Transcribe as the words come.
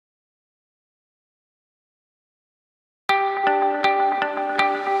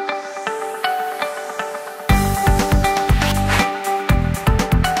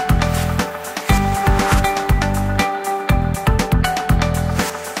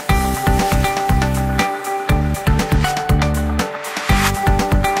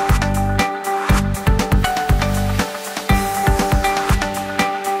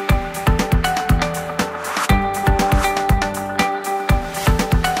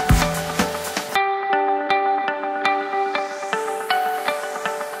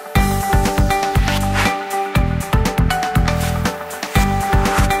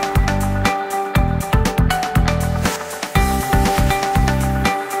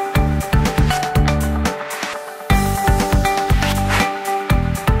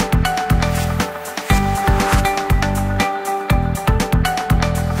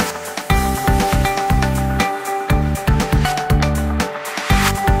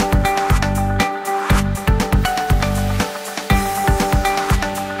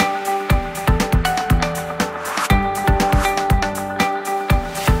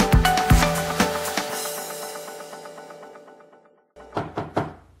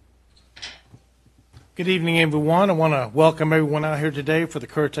Good evening, everyone. I want to welcome everyone out here today for the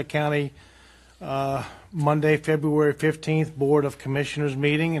Currituck County Monday, February 15th Board of Commissioners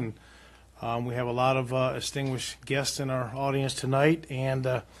meeting. And we have a lot of distinguished guests in our audience tonight. And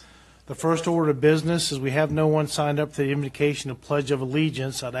the first order of business is we have no one signed up for the invocation of Pledge of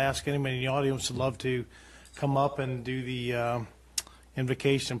Allegiance. I'd ask anybody in the audience who'd love to come up and do the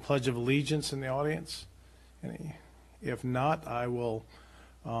invocation and Pledge of Allegiance in the audience. If not, I will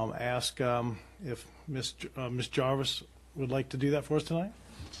ask if Ms. Jarvis would like to do that for us tonight.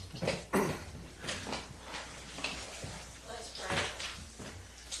 Let's pray.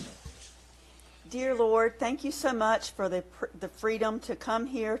 Dear Lord, thank you so much for the freedom to come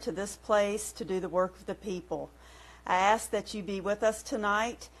here to this place to do the work of the people. I ask that you be with us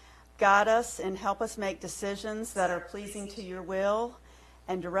tonight, guide us, and help us make decisions that are pleasing to your will,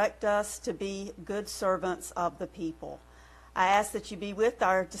 and direct us to be good servants of the people. I ask that you be with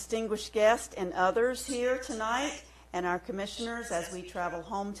our distinguished guests and others here tonight, and our commissioners as we travel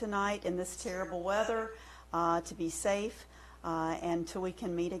home tonight in this terrible weather, to be safe until we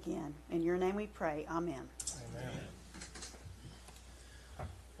can meet again. In your name we pray. Amen. Amen.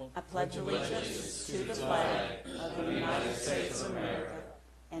 I pledge allegiance to the flag of the United States of America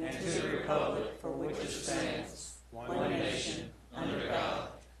and to the republic for which it stands, one nation, under God,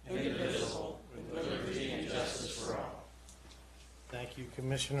 indivisible, with liberty and justice for all. Thank you,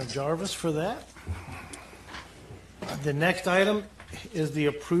 Commissioner Jarvis, for that. The next item is the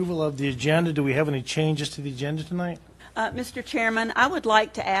approval of the agenda. Do we have any changes to the agenda tonight? Mr. Chairman, I would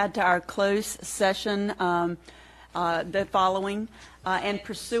like to add to our closed session the following. And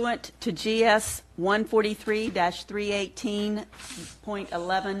pursuant to GS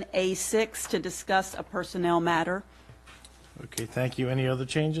 143-318.11A6 to discuss a personnel matter. Okay, thank you. Any other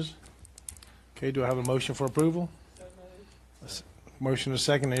changes? Okay, do I have a motion for approval? Motion is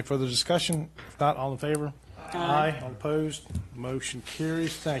second. Any further discussion? If not, all in favor? Aye. All opposed? Motion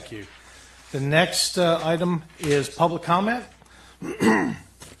carries. Thank you. The next item is public comment.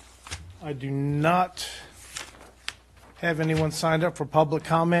 I do not have anyone signed up for public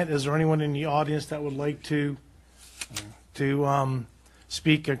comment. Is there anyone in the audience that would like to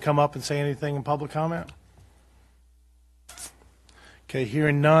speak or come up and say anything in public comment? Okay,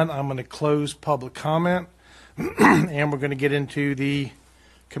 hearing none, I'm going to close public comment. And we're going to get into the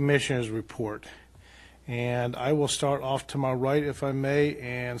commissioner's report. And I will start off to my right, if I may,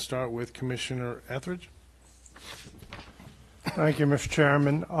 and start with Commissioner Etheridge. Thank you, Mr.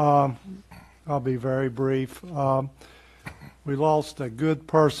 Chairman. I'll be very brief. We lost a good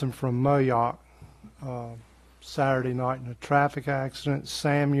person from Moyock Saturday night in a traffic accident.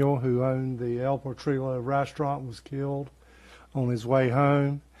 Samuel, who owned the El Portillo restaurant, was killed on his way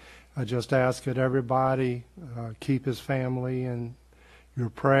home. I just ask that everybody keep his family in your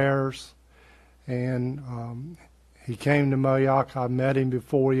prayers. And he came to Moyock. I met him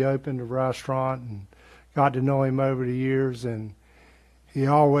before he opened the restaurant and got to know him over the years. And he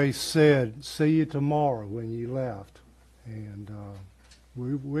always said, "See you tomorrow," when you left. And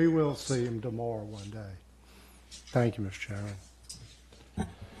we will see him tomorrow one day. Thank you, Mr.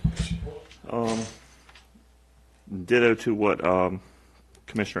 Chairman. Ditto to what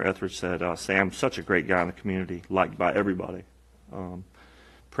Commissioner Etheridge said. Sam's such a great guy in the community, liked by everybody.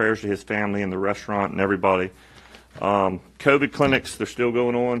 Prayers to his family and the restaurant and everybody. COVID clinics, they're still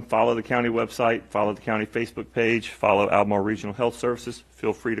going on. Follow the county website, follow the county Facebook page, follow Albemarle Regional Health Services.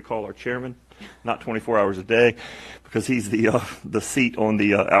 Feel free to call our chairman, not 24 hours a day, because he's the seat on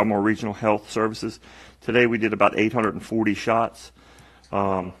the Albemarle Regional Health Services. Today we did about 840 shots.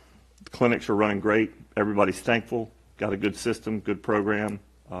 The clinics are running great. Everybody's thankful. Got a good system, good program.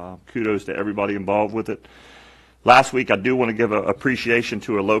 Kudos to everybody involved with it. Last week, I do want to give an appreciation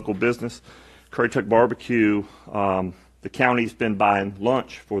to a local business, Currituck Barbecue. The county's been buying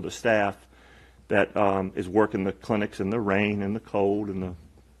lunch for the staff that is working the clinics in the rain and the cold and the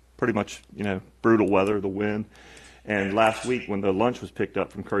pretty much, brutal weather, the wind. And last week, when the lunch was picked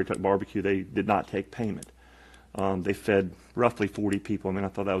up from Currituck Barbecue, they did not take payment. They fed roughly 40 people. I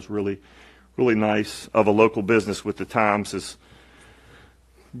thought that was really nice of a local business with the times. As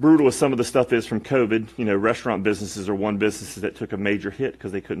brutal as some of the stuff is from COVID, restaurant businesses are one businesses that took a major hit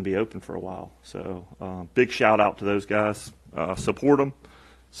because they couldn't be open for a while. So big shout out to those guys. Support them.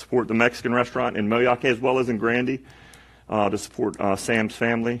 Support the Mexican restaurant in Moyock as well as in Grandy to support Sam's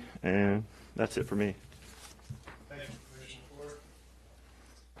family. And that's it for me. Thank you, Commissioner Ford.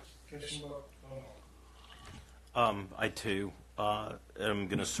 Commissioner I too am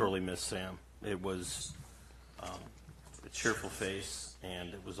going to sorely miss Sam. It was a cheerful face,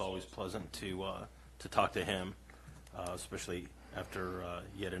 and it was always pleasant to talk to him, especially after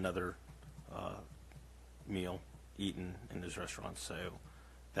yet another meal eaten in his restaurant. So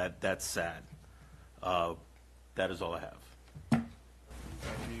that's sad. That is all I have. Thank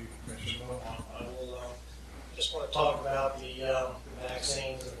you, Commissioner Beaumont. I will just want to talk about the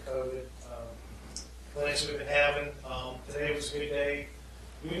vaccines and the COVID clinics we've been having. Today was a good day.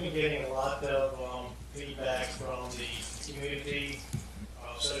 We've been getting a lot of feedback from the community,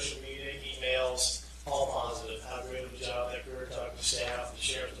 social media, emails, all positive. How great of a job that Currituck, the staff, the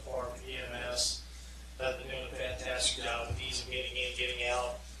Sheriff's Department, EMS, they're doing a fantastic job with ease of getting in, getting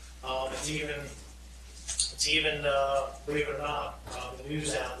out. It's even, believe it or not, the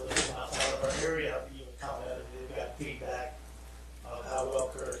news outlets outside of our area have even commented, they've got feedback of how well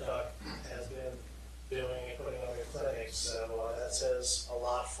Currituck has been doing and putting on their clinics. So that says a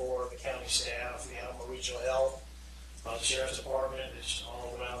lot for the county staff, the Alamo Regional Health, the Sheriff's Department. It's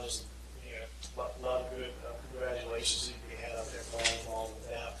all around. There's a lot of good congratulations that you had out there for all involved with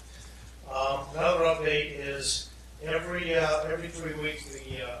that. Another update is every 3 weeks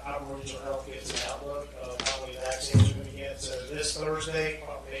the Alamo Regional Health gets an outlook of how many vaccines we're going to get. So this Thursday,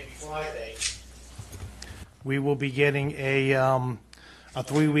 maybe Friday, we will be getting a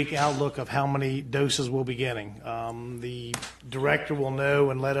 3-week outlook of how many doses we'll be getting. The director will know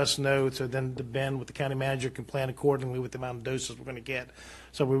and let us know, so then Ben with the county manager can plan accordingly with the amount of doses we're going to get.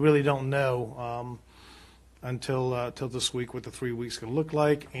 So we really don't know until this week what the 3 weeks going to look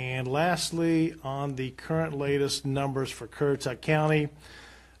like. And lastly, on the current latest numbers for Currituck County,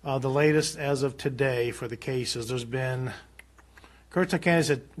 the latest as of today for the cases, there's been Currituck County is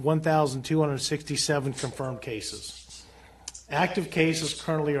at 1,267 confirmed cases. Active cases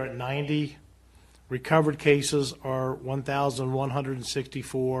currently are at 90. Recovered cases are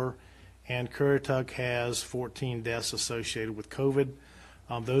 1,164, and Currituck has 14 deaths associated with COVID.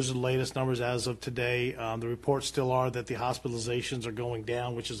 Those are the latest numbers as of today. The reports still are that the hospitalizations are going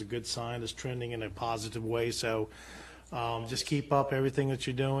down, which is a good sign. It's trending in a positive way. So just keep up everything that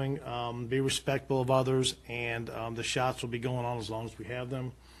you're doing. Be respectful of others, and the shots will be going on as long as we have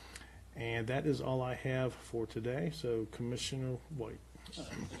them. And that is all I have for today. So, Commissioner White.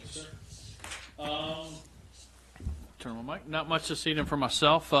 Thank you, sir. Turn my mic. Not much this evening for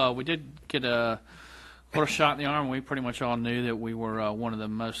myself. We did get a little shot in the arm. We pretty much all knew that we were one of the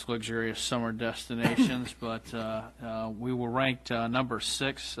most luxurious summer destinations, but we were ranked number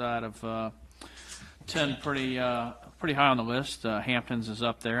 6 out of 10, pretty high on the list. Hamptons is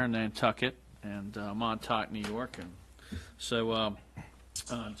up there, and Nantucket, and Montauk, New York, and so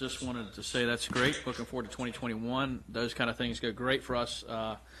just wanted to say that's great. Looking forward to 2021. Those kind of things go great for us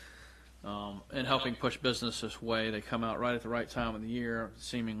in helping push business this way. They come out right at the right time of the year,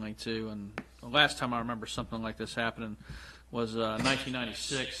 seemingly too. And the last time I remember something like this happening was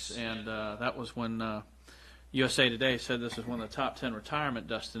 1996, and that was when USA Today said this is one of the top 10 retirement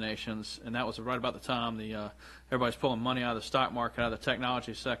destinations, and that was right about the time everybody's pulling money out of the stock market, out of the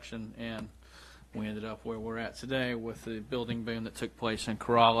technology section, and we ended up where we're at today with the building boom that took place in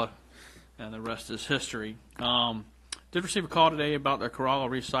Corolla, and the rest is history. Did receive a call today about the Corolla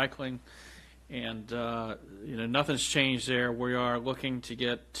recycling, and nothing's changed there. We are looking to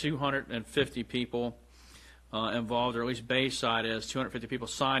get 250 people involved, or at least Bayside is 250 people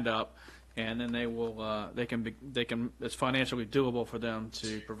signed up, and then they will it's financially doable for them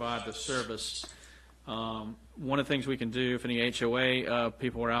to provide the service. One of the things we can do, if any HOA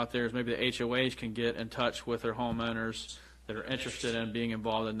people are out there, is maybe the HOAs can get in touch with their homeowners that are interested in being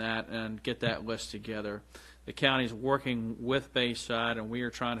involved in that and get that list together. The county's working with Bayside, and we are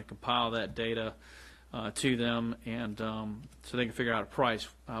trying to compile that data to them, and so they can figure out a price.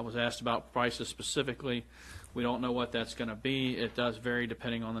 I was asked about prices specifically. We don't know what that's going to be. It does vary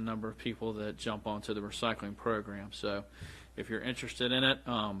depending on the number of people that jump onto the recycling program. So if you're interested in it,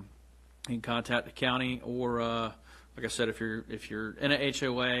 you can contact the county, or like I said, if you're in a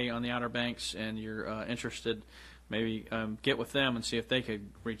HOA on the Outer Banks and you're interested, maybe get with them and see if they could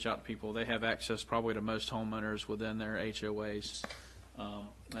reach out to people. They have access probably to most homeowners within their HOAs,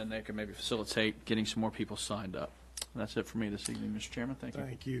 and they can maybe facilitate getting some more people signed up. That's it for me this evening, Mr. Chairman. Thank you.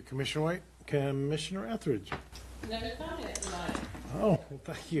 Thank you, Commissioner White. Commissioner Etheridge. No comment tonight. Oh, well,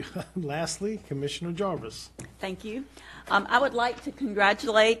 thank you. Lastly, Commissioner Jarvis. Thank you. I would like to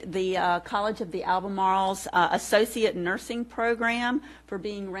congratulate the College of the Albemarle's Associate Nursing Program for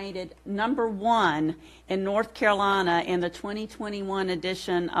being rated #1 in North Carolina in the 2021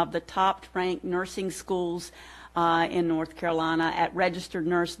 edition of the top-ranked nursing schools in North Carolina at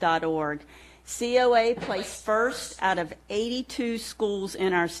registerednurse.org. COA placed first out of 82 schools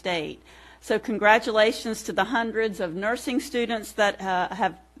in our state. So congratulations to the hundreds of nursing students that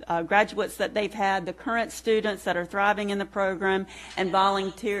have graduates that they've had, the current students that are thriving in the program, and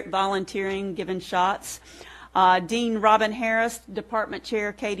volunteering, giving shots. Dean Robin Harris, Department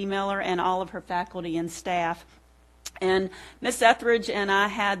Chair Katie Miller, and all of her faculty and staff. And Ms. Etheridge and I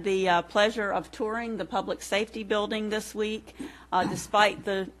had the pleasure of touring the Public Safety Building this week, despite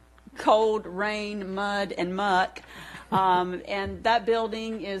the cold, rain, mud, and muck. And that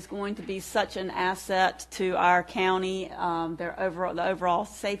building is going to be such an asset to our county, the overall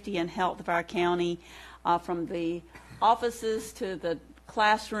safety and health of our county, from the offices to the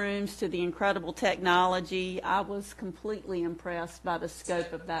classrooms to the incredible technology. I was completely impressed by the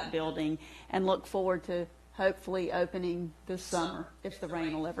scope of that building and look forward to hopefully opening this summer if the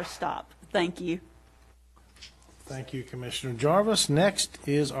rain will ever stop. Thank you. Thank you, Commissioner Jarvis. Next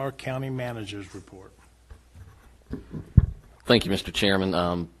is our county manager's report. Thank you, Mr.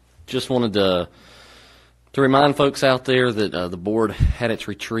 Chairman. Just wanted to remind folks out there that the board had its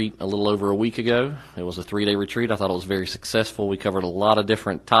retreat a little over a week ago. It was a 3-day retreat. I thought it was very successful. We covered a lot of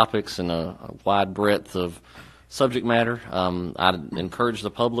different topics and a wide breadth of subject matter. I'd encourage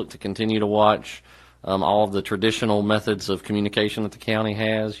the public to continue to watch all of the traditional methods of communication that the county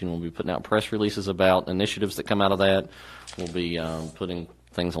has. We'll be putting out press releases about initiatives that come out of that. We'll be putting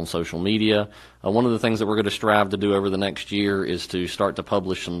things on social media. One of the things that we're going to strive to do over the next year is to start to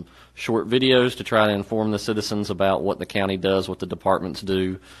publish some short videos to try to inform the citizens about what the county does, what the departments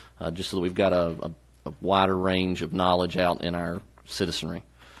do, just so that we've got a wider range of knowledge out in our citizenry.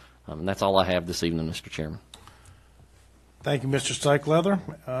 And that's all I have this evening, Mr. Chairman. Thank you, Mr.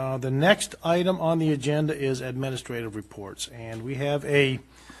 Stikelether. The next item on the agenda is administrative reports, and we have a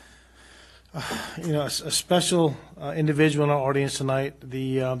special individual in our audience tonight,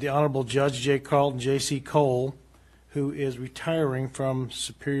 the Honorable Judge J. Carlton J.C. Cole, who is retiring from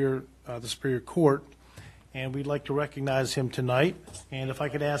the Superior Court, and we'd like to recognize him tonight. And if I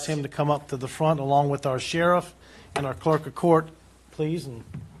could ask him to come up to the front along with our sheriff and our clerk of court, please, and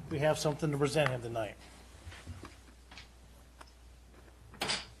we have something to present him tonight.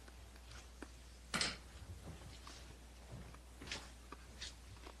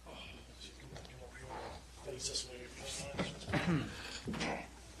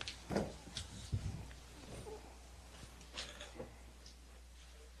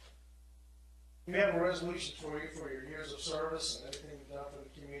 We have a resolution for you for your years of service and everything you've done for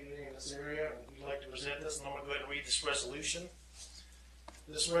the community in this area. And we'd like to present this, and I'm going to go ahead and read this resolution.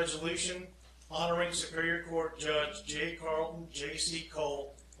 This resolution honoring Superior Court Judge J. Carlton J.C.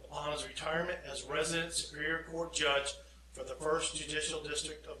 Cole upon his retirement as resident Superior Court Judge for the 1st Judicial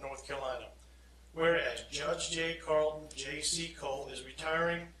District of North Carolina. Whereas Judge J. Carlton J.C. Cole is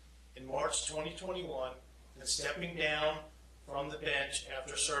retiring in March 2021 and stepping down from the bench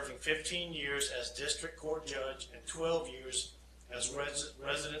after serving 15 years as District Court Judge and 12 years as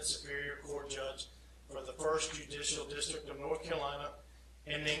Resident Superior Court Judge for the 1st Judicial District of North Carolina,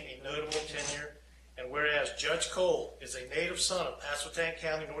 ending a notable tenure. And whereas Judge Cole is a native son of Pasquotank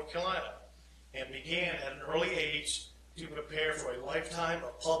County, North Carolina, and began at an early age to prepare for a lifetime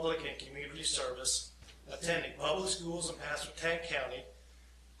of public and community service, attending public schools in Pasquotank County,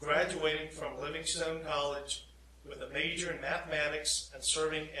 graduating from Livingstone College with a major in mathematics and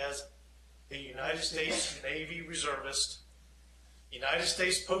serving as a United States Navy reservist, United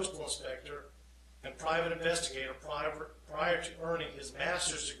States Postal Inspector, and private investigator prior to earning his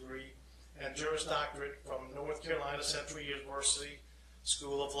master's degree and Juris Doctorate from North Carolina Central University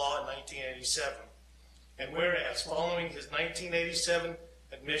School of Law in 1987. And whereas following his 1987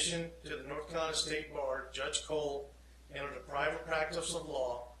 admission to the North Carolina State Bar, Judge Cole entered a private practice of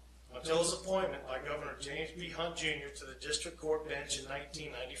law until his appointment by Governor James B. Hunt Jr. to the District Court bench in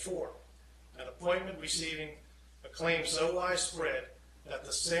 1994, an appointment receiving acclaim so widespread that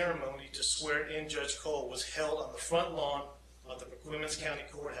the ceremony to swear in Judge Cole was held on the front lawn of the McCormick County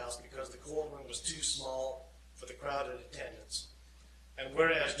Courthouse because the courtroom was too small for the crowded attendance. And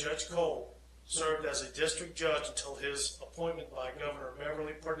whereas Judge Cole served as a district judge until his appointment by Governor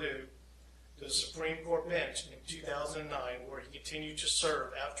Beverly Perdue to the Supreme Court bench in 2009, where he continued to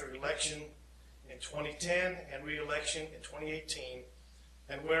serve after election in 2010 and re-election in 2018.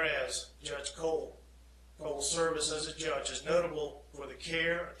 And whereas Judge Cole's service as a judge is notable for the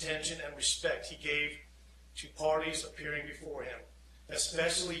care, attention, and respect he gave to parties appearing before him,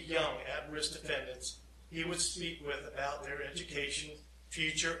 especially young at-risk defendants, he would speak with about their education,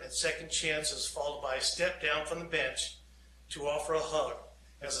 future, and second chances, followed by a step down from the bench to offer a hug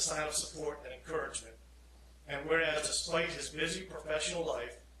as a sign of support and encouragement. And whereas despite his busy professional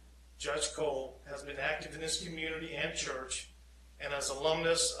life, Judge Cole has been active in his community and church, and as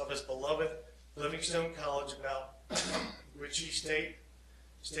alumnus of his beloved Livingstone College, about which he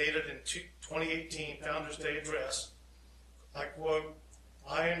stated in 2018 Founders Day address, I quote,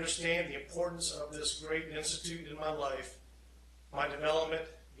 "I understand the importance of this great institute in my life, my development,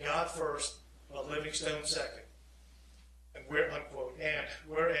 God first, but Livingstone second." And unquote. And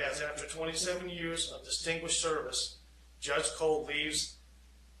whereas after 27 years of distinguished service, Judge Cole leaves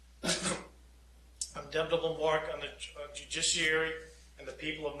an indelible mark on the judiciary and the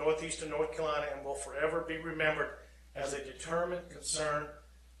people of northeastern North Carolina, and will forever be remembered as a determined, concerned,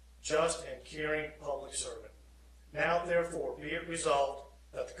 just, and caring public servant. Now, therefore, be it resolved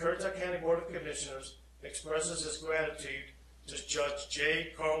that the Currituck County Board of Commissioners expresses its gratitude to Judge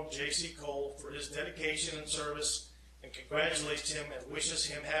J. Carl J.C. Cole for his dedication and service, and congratulates him and wishes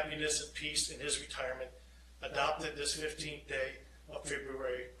him happiness and peace in his retirement, adopted this 15th day of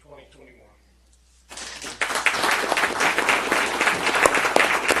February 2021.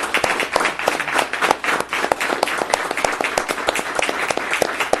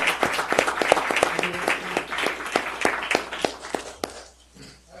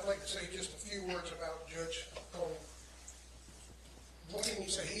 I'd like to say just a few words about Judge Cole. One thing he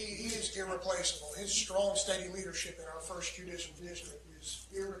said, he is irreplaceable. His strong, steady leadership in our first judicial district is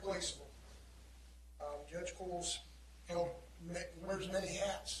irreplaceable. Judge Cole's wears many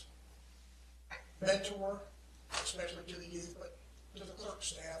hats. Mentor, especially to the youth, but to the clerk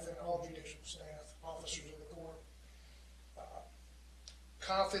staff and all judicial staff, officers of the court.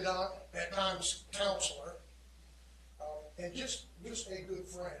 Confidant, at times counselor, and just a good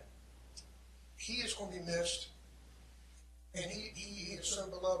friend. He is going to be missed, and he is so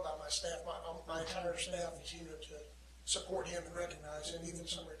beloved by my staff. My entire staff is here to support him and recognize him, even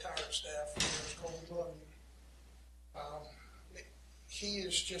some retired staff. Judge Cole, we love you. He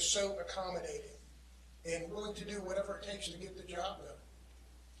is just so accommodating and willing to do whatever it takes to get the job done.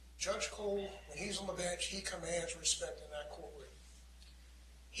 Judge Cole, when he's on the bench, he commands respect in that courtroom.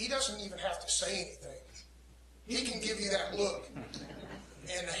 He doesn't even have to say anything. He can give you that look,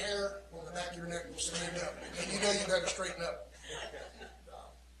 and the hair on the back of your neck will stand up, and you know you better straighten up.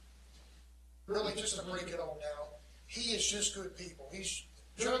 Really, just to break it all down, he is just good people.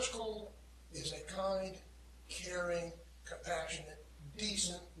 Judge Cole is a kind, caring, compassionate,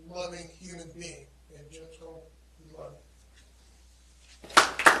 decent, loving human being. And Judge Cole, we love you.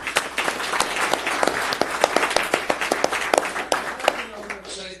 I'm going to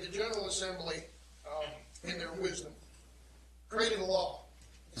say the General Assembly, in their wisdom, created a law.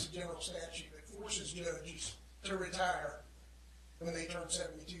 It's a general statute that forces judges to retire when they turn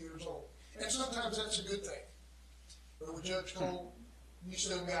 72 years old. And sometimes that's a good thing. But with Judge Cole, you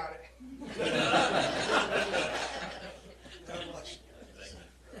still got it. God bless you.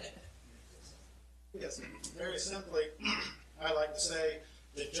 Yes, very simply, I like to say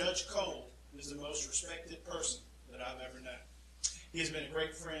that Judge Cole is the most respected person that I've ever known. He has been a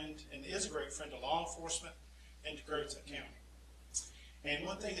great friend and is a great friend to law enforcement and to Currituck County. And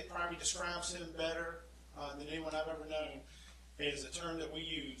one thing that probably describes him better than anyone I've ever known is the term that we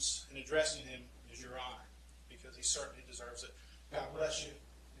use in addressing him is Your Honor, because he certainly deserves it. God bless you,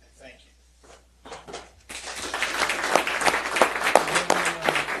 and thank you.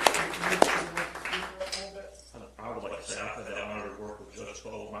 I would like to say I've had the honor to work with Judge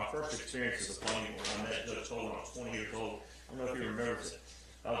Cole. My first experience as a plaintiff when I met Judge Cole when I was 20 years old. I don't know if he remembers it.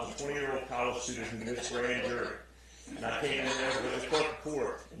 I was a 20-year-old college student who missed grand jury. And I came in there with the clerk of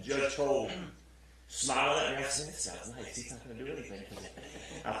court, and Judge Cole smiled at me. I said, "This guy's nice. He's not going to do anything."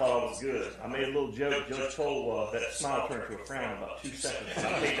 I thought it was good. I made a little joke. Judge Cole, that smile turned to a frown in about 2 seconds. I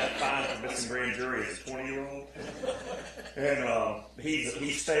paid that fine for missing grand jury as a 20-year-old. And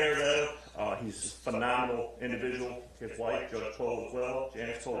he's fair, though. He's a phenomenal individual. His wife, Judge Cole, as well.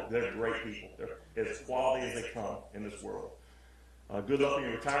 Janice Cole, they're great people. They're as quality as they come in this world. Good luck in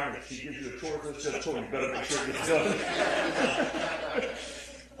your retirement. If she gives you a chore for Judge Cole, you better make sure it gets done.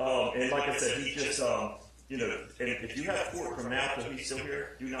 And like I said, he just, and if you have court from now till he's still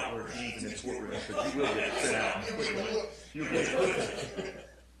here, do not wear jeans in his courtroom because you will get sent out. You'll get it.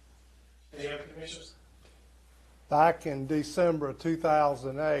 Any other commissioners? Back in December of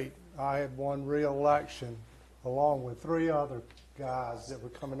 2008, I had won re-election along with 3 other guys that were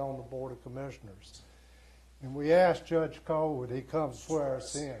coming on the Board of Commissioners. And we asked Judge Cole would he come swear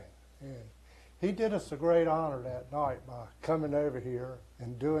us in. And he did us a great honor that night by coming over here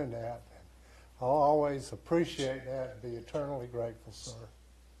and doing that. I'll always appreciate that and be eternally grateful, sir.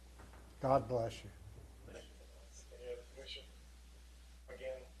 God bless you. Any other commissioner?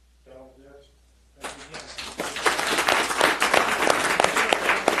 Again, General Judge, thank you again.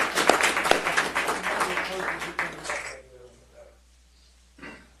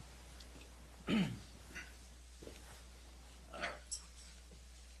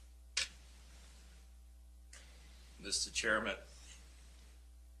 Mr. Chairman.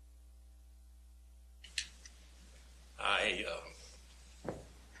 I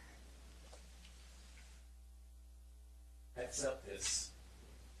accept this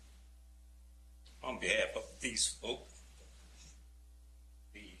on behalf of these folks,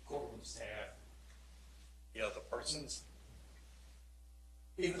 the courtroom staff, the other persons,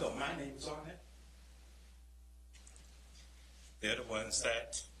 even though my name is on it. They're the ones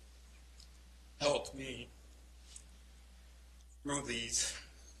that helped me through these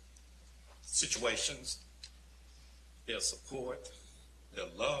situations, their support, their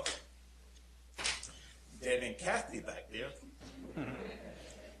love. Dan and Kathy back there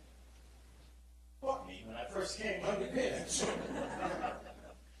fought me when I first came on the bench.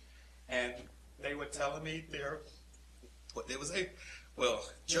 And they were telling me what they was able. Well,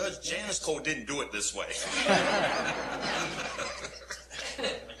 Judge Janisco didn't do it this way.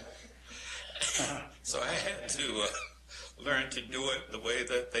 So I had to learn to do it the way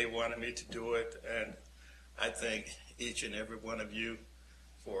that they wanted me to do it. And I thank each and every one of you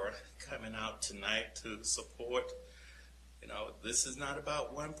for coming out tonight to support. You know, this is not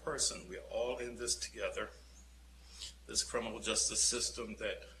about one person. We're all in this together. This criminal justice system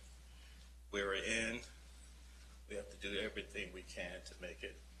that we're in, we have to do everything we can to make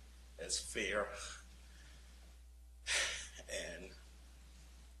it as fair and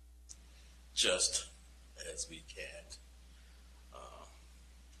just as we can.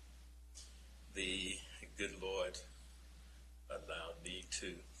 The good Lord allowed me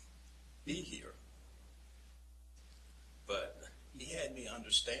to be here, but he had me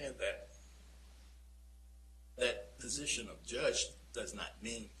understand that that position of judge does not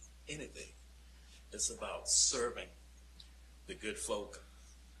mean anything. It's about serving the good folk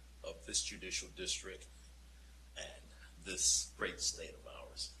of this judicial district and this great state of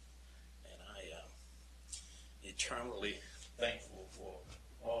ours. And I am eternally thankful for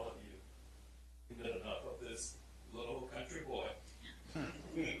all of you who did enough of this little country boy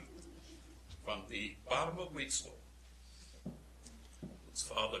from the bottom of Weeksville, whose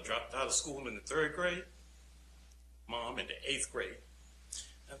father dropped out of school in the 3rd grade, mom in the 8th grade.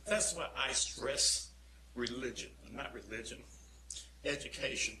 And that's why I stress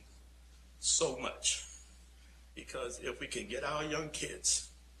education so much. Because if we can get our young kids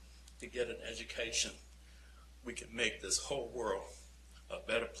to get an education, we can make this whole world a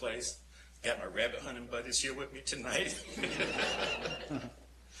better place. Got my rabbit hunting buddies here with me tonight.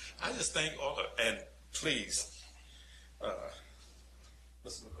 I just thank all of, and please,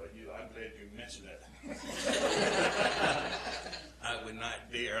 listen to you, I'm glad you mentioned that. I would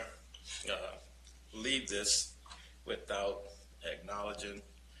not dare leave this without acknowledging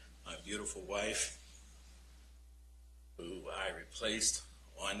my beautiful wife, who I replaced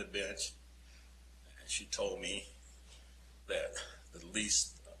on the bench. And she told me that the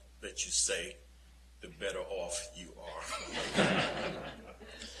least that you say, the better off you are.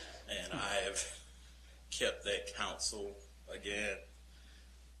 And I have kept that counsel. Again,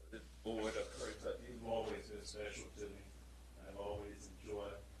 the board of Currituck, you've always been special to me. I've always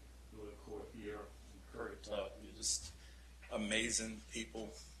enjoyed doing court here in Currituck. You're just amazing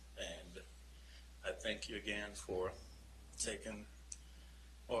people, and I thank you again for taking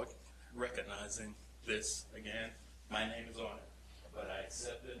or recognizing this again. My name is on it, but I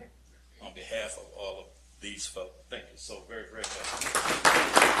accept it on behalf of all of these folks. Thank you so very, very much.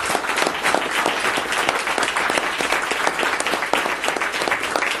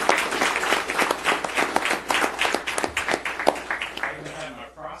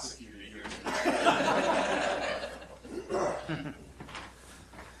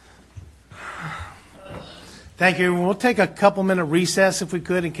 Thank you. We'll take a couple-minute recess if we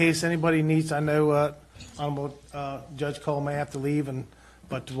could, in case anybody needs. I know Honorable Judge Cole may have to leave,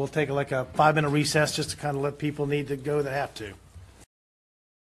 but we'll take like a 5-minute recess just to kind of let people need to go that have to.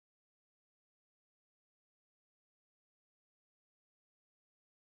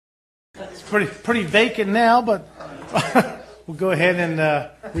 It's pretty vacant now, but we'll go ahead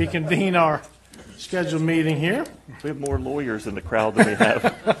and reconvene our scheduled meeting here. We have more lawyers in the crowd than we have.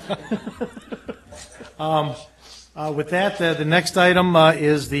 With that, the next item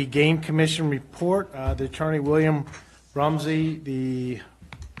is the Game Commission report. The Attorney William Rumsey,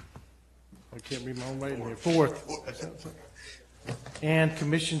 I can't read my own writing here, 4th, and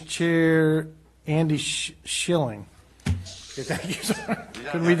Commission Chair Andy Schilling. Okay, thank you, sir.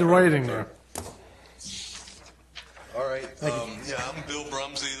 Couldn't read the writing there. All right. I'm Bill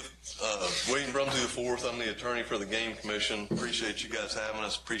Brumsey, William Brumsey IV. I'm the attorney for the Game Commission. Appreciate you guys having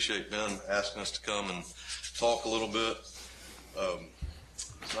us. Appreciate Ben asking us to come and talk a little bit.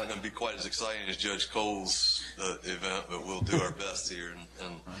 It's not going to be quite as exciting as Judge Cole's event, but we'll do our best here.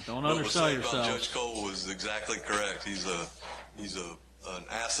 And Don't what undersell was said about yourself. Judge Cole is exactly correct. He's an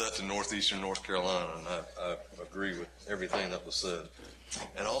asset to northeastern North Carolina, and I agree with everything that was said.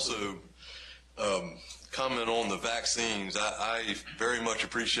 And also, comment on the vaccines. I very much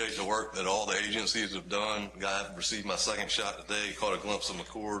appreciate the work that all the agencies have done. I received my second shot today, caught a glimpse of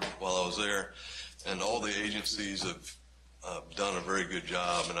McCord while I was there, and all the agencies have done a very good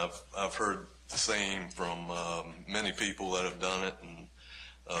job, and I've heard the same from many people that have done it, and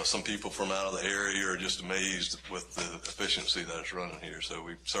some people from out of the area are just amazed with the efficiency that it's running here. So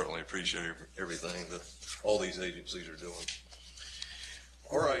we certainly appreciate everything that all these agencies are doing.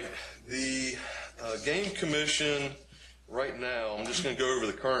 All right, the Game Commission right now, I'm just going to go over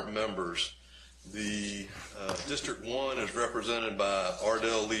the current members. The District 1 is represented by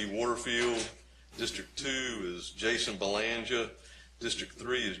Ardell Lee Waterfield. District 2 is Jason Belanja. District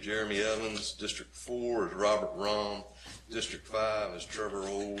 3 is Jeremy Evans. District 4 is Robert Rahm. District 5 is Trevor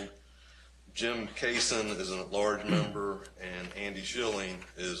Old. Jim Kaysen is an at-large member, and Andy Schilling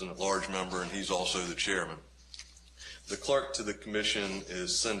is an at-large member, and he's also the chairman. The clerk to the commission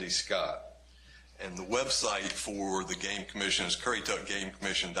is Cindy Scott. And the website for the Game Commission is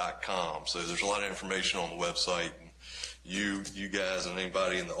currituckgamecommission.com. So there's a lot of information on the website. You guys and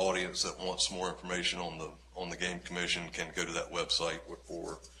anybody in the audience that wants more information on the Game Commission can go to that website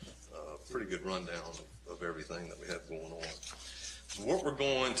for a pretty good rundown of everything that we have going on. So what we're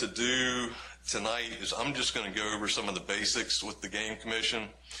going to do tonight is I'm just going to go over some of the basics with the Game Commission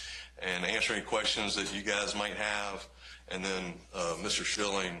and answer any questions that you guys might have. And then Mr.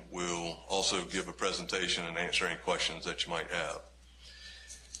 Schilling will also give a presentation and answer any questions that you might have.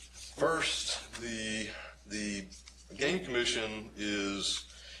 First, the Game Commission is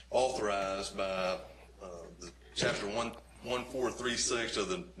authorized by the Chapter 1436 of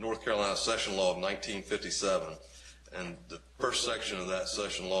the North Carolina Session Law of 1957. And the first section of that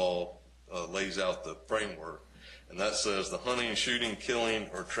session law lays out the framework. And that says the hunting, shooting, killing,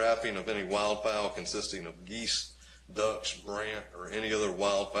 or trapping of any wildfowl consisting of geese, ducks, brant, or any other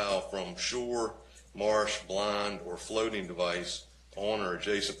wildfowl from shore, marsh, blind, or floating device on or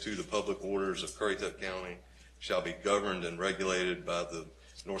adjacent to the public waters of Currituck County shall be governed and regulated by the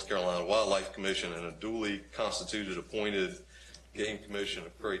North Carolina Wildlife Commission and a duly constituted appointed Game Commission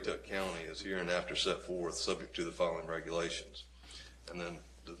of Currituck County as hereinafter set forth, subject to the following regulations. And then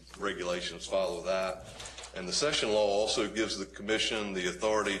the regulations follow that. And the session law also gives the commission the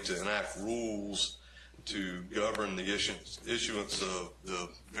authority to enact rules to govern the issuance of the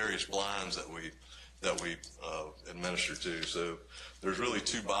various blinds that we administer to. So there's really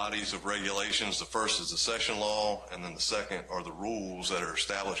two bodies of regulations. The first is the session law, and then the second are the rules that are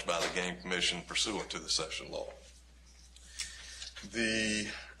established by the Game Commission pursuant to the session law. The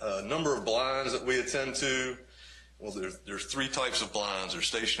number of blinds that we attend to, well, there's three types of blinds. There's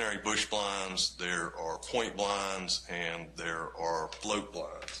stationary bush blinds, there are point blinds, and there are float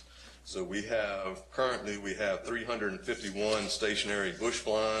blinds. So currently we have 351 stationary bush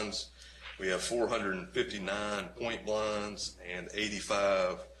blinds. We have 459 point blinds and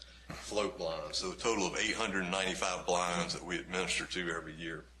 85 float blinds. So a total of 895 blinds that we administer to every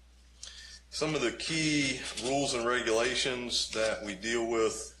year. Some of the key rules and regulations that we deal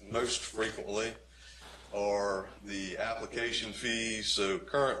with most frequently are the application fees. So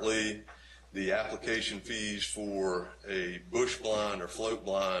currently the application fees for a bush blind or float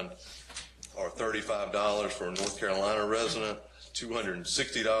blind are $35 for a North Carolina resident,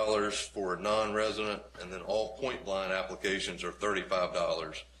 $260 for a non-resident, and then all point blind applications are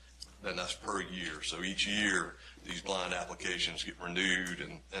 $35, and that's per year. So each year these blind applications get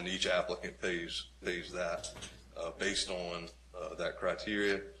renewed, and each applicant pays that based on that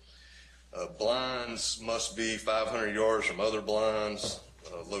criteria. Blinds must be 500 yards from other blinds.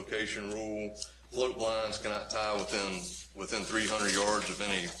 Location rule: float blinds cannot tie within 300 yards of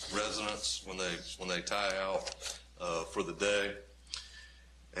any residence when they tie out for the day.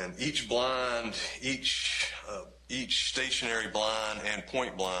 And each blind, each stationary blind and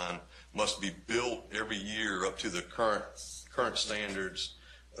point blind must be built every year up to the current standards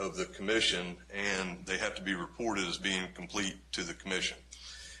of the commission, and they have to be reported as being complete to the commission.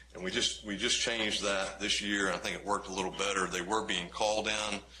 And we just changed that this year, and I think it worked a little better. They were being called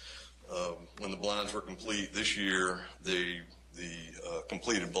in when the blinds were complete. This year, the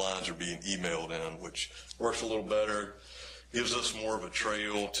completed blinds are being emailed in, which works a little better, gives us more of a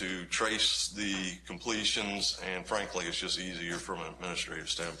trail to trace the completions, and frankly, it's just easier from an administrative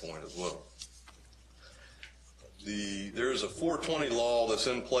standpoint as well. There is a 420 law that's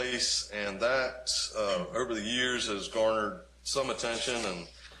in place, and that over the years has garnered some attention, and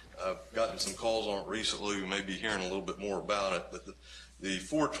I've gotten some calls on it recently. We may be hearing a little bit more about it, but the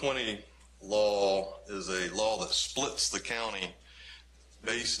 420 law is a law that splits the county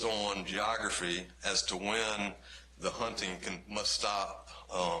based on geography as to when the hunting must stop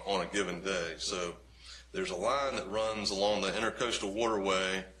on a given day. So there's a line that runs along the intercoastal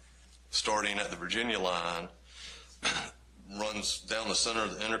waterway starting at the Virginia line, runs down the center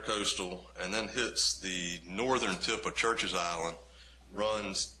of the intercoastal, and then hits the northern tip of Churches Island,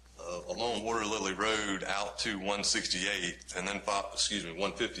 runs along Water Lily Road out to 168, and then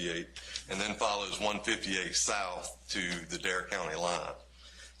 158, and then follows 158 south to the Dare County line.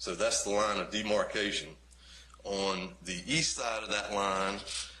 So that's the line of demarcation. On the east side of that line,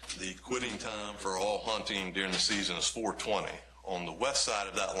 the quitting time for all hunting during the season is 420. On the west side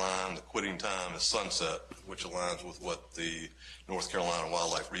of that line, the quitting time is sunset, which aligns with what the North Carolina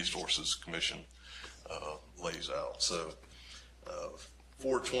Wildlife Resources Commission lays out. So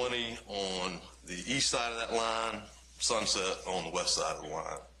 420 on the east side of that line, sunset on the west side of the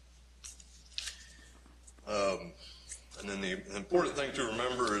line. And then the important thing to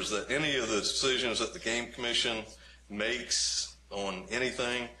remember is that any of the decisions that the Game Commission makes on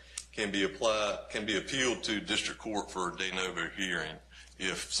anything can be appealed to district court for a de novo hearing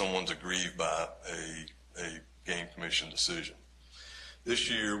if someone's aggrieved by a Game Commission decision. This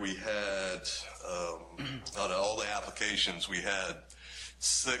year we had, out of all the applications, we had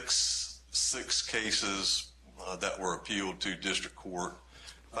six cases that were appealed to district court.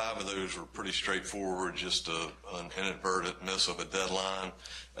 5 of those were pretty straightforward, just an inadvertent miss of a deadline,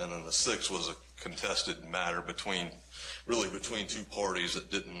 and then the 6th was a contested matter between two parties that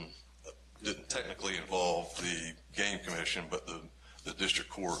didn't technically involve the Game Commission, but the district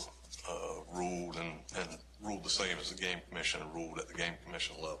court ruled and ruled the same as the Game Commission ruled at the Game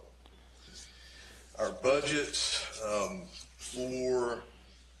Commission level. Our budget for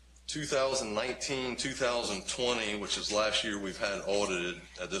 2019-2020, which is last year we've had audited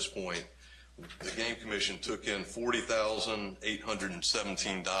at this point, the Game Commission took in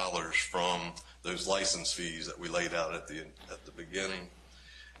 $40,817 from those license fees that we laid out at the beginning.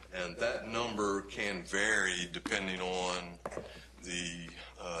 And that number can vary depending on the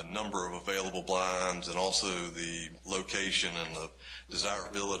number of available blinds and also the location and the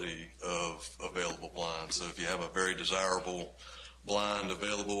desirability of available blinds. So if you have a very desirable blind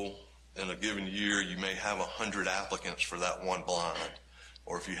available in a given year, you may have 100 applicants for that one blind.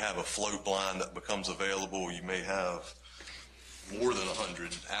 Or if you have a float blind that becomes available, you may have more than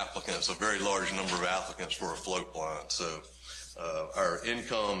 100 applicants, a very large number of applicants for a float blind. So our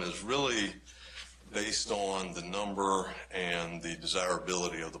income is really based on the number and the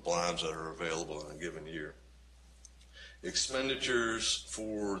desirability of the blinds that are available in a given year. Expenditures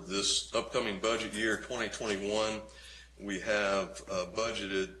for this upcoming budget year, 2021, we have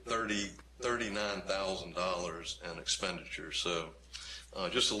budgeted $39,000 in expenditures, so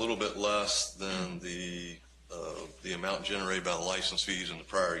just a little bit less than the amount generated by the license fees in the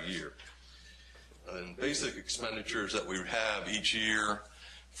prior year. And basic expenditures that we have each year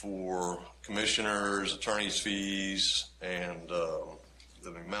for commissioners, attorneys' fees, and the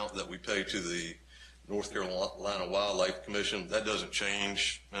amount that we pay to the North Carolina Wildlife Commission, that doesn't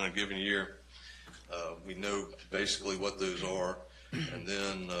change in a given year. We know basically what those are. And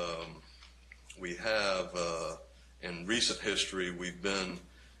then we have, in recent history, we've been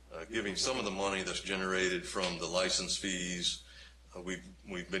giving some of the money that's generated from the license fees.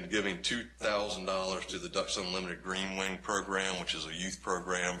 We've been giving $2,000 to the Ducks Unlimited Green Wing program, which is a youth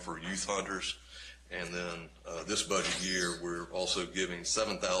program for youth hunters. And then this budget year, we're also giving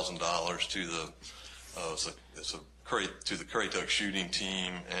 $7,000 to the Currituck shooting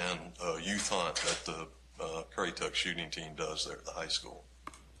team and youth hunt that the Currituck shooting team does there at the high school.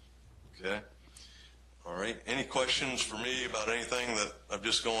 Okay. All right. Any questions for me about anything that I've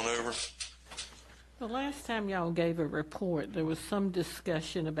just gone over? The last time y'all gave a report, there was some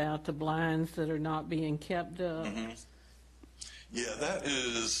discussion about the blinds that are not being kept up. Mm-hmm. Yeah, that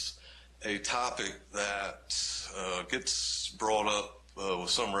is a topic that gets brought up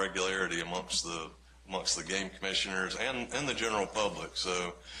with some regularity amongst the game commissioners and the general public.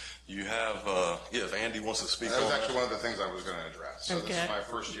 So you have, if Andy wants to speak on that. That was actually one of the things I was going to address. So okay. This is my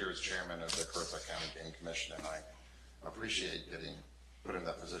first year as chairman of the Currituck County Game Commission, and I appreciate getting put in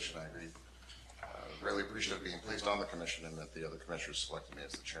that position. I agree. Really appreciate being placed on the commission and that the other commissioners selected me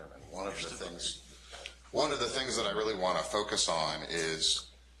as the chairman. One of the things that I really want to focus on is,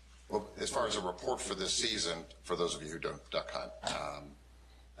 well, as far as a report for this season, for those of you who don't duck hunt,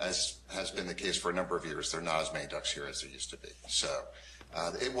 as has been the case for a number of years, there are not as many ducks here as there used to be. So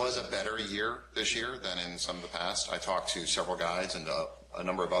It was a better year this year than in some of the past. I talked to several guides and a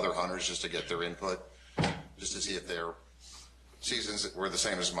number of other hunters just to get their input, just to see if their seasons were the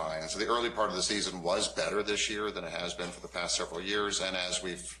same as mine. So the early part of the season was better this year than it has been for the past several years, and as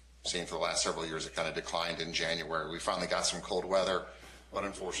we've seen for the last several years, it kind of declined in January. We finally got some cold weather, but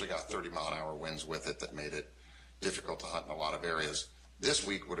unfortunately got 30-mile-an-hour winds with it that made it difficult to hunt in a lot of areas. This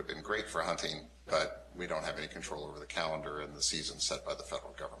week would have been great for hunting, but we don't have any control over the calendar and the season set by the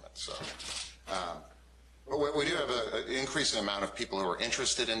federal government. So, but we do have an increasing amount of people who are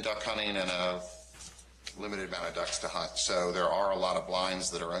interested in duck hunting and a limited amount of ducks to hunt. So there are a lot of blinds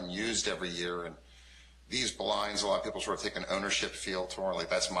that are unused every year, and these blinds, a lot of people sort of take an ownership feel to them, like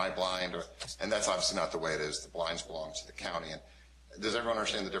that's my blind, and that's obviously not the way it is. The blinds belong to the county. And does everyone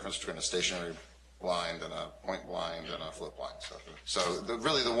understand the difference between a stationary blind and a point blind and a float blind? So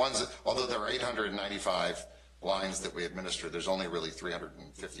really the ones that, although there are 895 blinds that we administer, there's only really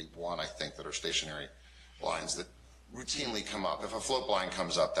 351, I think, that are stationary blinds that routinely come up. If a float blind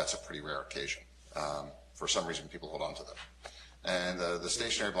comes up, that's a pretty rare occasion. For some reason, people hold on to them. And the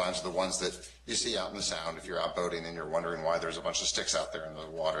stationary blinds are the ones that you see out in the Sound if you're out boating and you're wondering why there's a bunch of sticks out there in the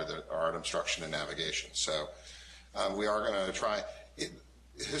water that are an obstruction in navigation. So we are going to try.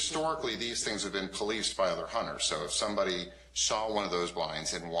 Historically, these things have been policed by other hunters. So if somebody saw one of those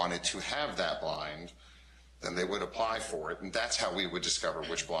blinds and wanted to have that blind, then they would apply for it. And that's how we would discover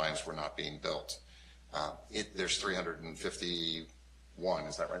which blinds were not being built. There's 351,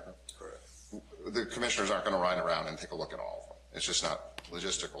 is that right? Correct. The commissioners aren't going to ride around and take a look at all of them. It's just not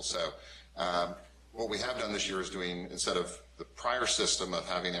logistical. So what we have done this year is doing, instead of the prior system of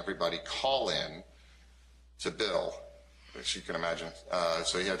having everybody call in to bill, which you can imagine,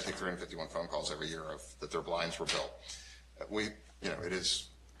 so you had to take 351 phone calls every year of that their blinds were built. It is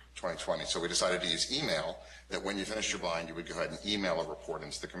 2020, so we decided to use email, that when you finished your blind, you would go ahead and email a report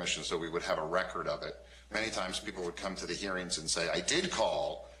into the commission so we would have a record of it. Many times people would come to the hearings and say, I did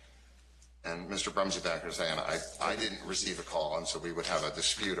call, and Mr. Brumsey-Backer is saying, I didn't receive a call, and so we would have a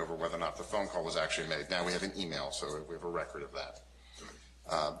dispute over whether or not the phone call was actually made. Now we have an email, so we have a record of that.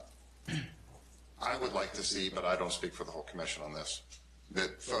 I would like to see, but I don't speak for the whole commission on this,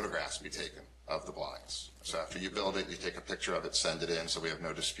 that photographs be taken of the blinds. So after you build it, you take a picture of it, send it in, so we have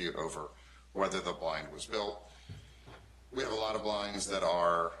no dispute over whether the blind was built. We have a lot of blinds that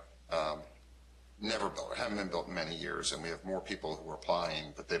are never built or haven't been built in many years, and we have more people who are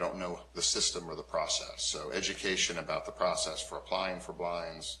applying, but they don't know the system or the process. So education about the process for applying for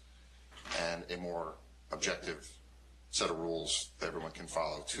blinds and a more objective set of rules that everyone can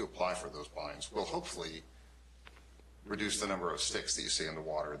follow to apply for those blinds will hopefully reduce the number of sticks that you see in the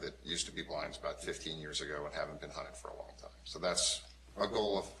water that used to be blinds about 15 years ago and haven't been hunted for a long time. So that's a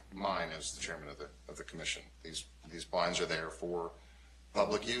goal of mine as the chairman of the commission. These blinds are there for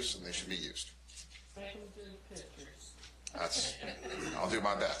public use, and they should be used. I'll do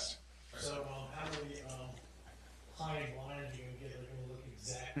my best. So how many high blinds are you going to get that are going to look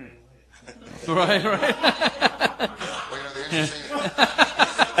exactly like? Right. Well, the interesting,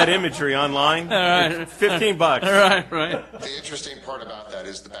 That imagery online, right. $15. Right. the interesting part about that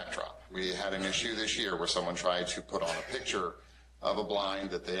is the backdrop. We had an issue this year where someone tried to put on a picture of a blind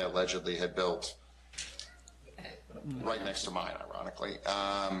that they allegedly had built right next to mine, ironically.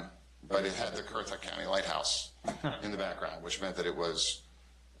 But it had the Currituck County Lighthouse in the background, which meant that it was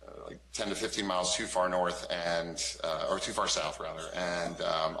like 10 to 15 miles too far north or too far south, rather, and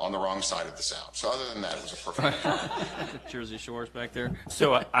on the wrong side of the Sound. So other than that, it was a perfect. Jersey Shores back there.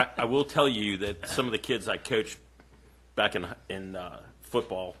 So I will tell you that some of the kids I coached back in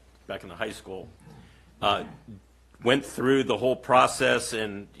football, back in the high school, went through the whole process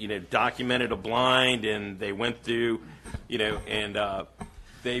and, documented a blind, and they went through, and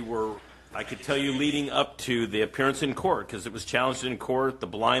they were, I could tell you, leading up to the appearance in court, because it was challenged in court. The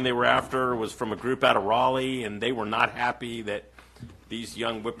blind they were after was from a group out of Raleigh, and they were not happy that these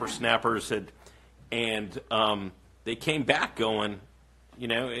young whippersnappers had, and they came back going,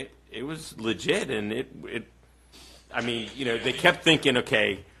 it was legit, and they kept thinking,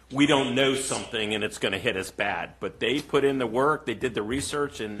 okay, we don't know something and it's going to hit us bad. But they put in the work, they did the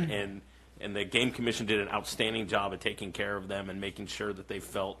research, and the Game Commission did an outstanding job of taking care of them and making sure that they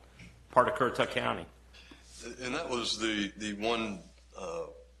felt part of Currituck County. And that was the one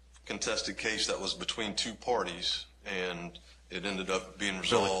contested case that was between two parties, and it ended up being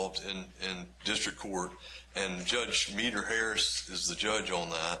resolved in district court. And Judge Meter Harris is the judge on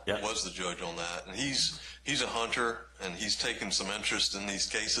that, was the judge on that. And he's a hunter, and he's taken some interest in these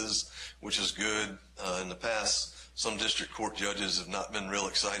cases, which is good. In the past, some district court judges have not been real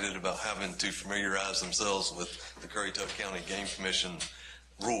excited about having to familiarize themselves with the Currituck County Game Commission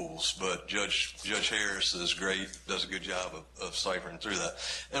rules, but Judge Harris is great, does a good job of ciphering through that.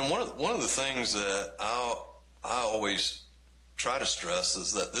 And one of the things that I always try to stress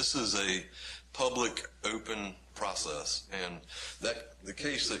is that this is a public, open process, and that the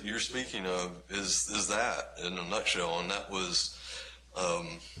case that you're speaking of is that in a nutshell. And that was,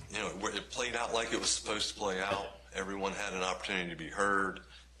 it played out like it was supposed to play out. Everyone had an opportunity to be heard,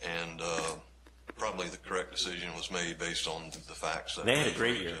 and probably the correct decision was made based on the facts. They had a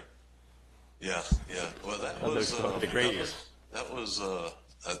great year. Yeah. Well, that was the great year. That was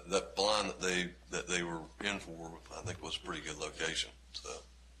that blind that they were in for. I think was a pretty good location. So.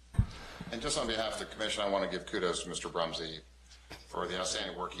 And just on behalf of the commission, I want to give kudos to Mr. Brumsey for the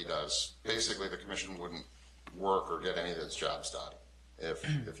outstanding work he does. Basically, the commission wouldn't work or get any of its jobs done if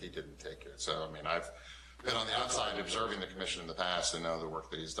he didn't take it. So, I mean, I've been on the outside observing the commission in the past and know the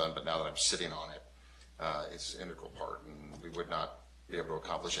work that he's done, but now that I'm sitting on it, it's an integral part, and we would not be able to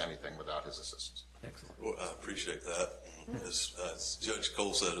accomplish anything without his assistance. Excellent. Well, I appreciate that. As Judge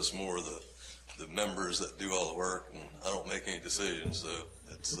Cole said, it's more the members that do all the work, and I don't make any decisions, so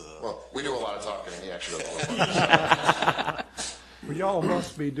it's... Well, we do a lot of talking, and he actually does a lot of work. Well, y'all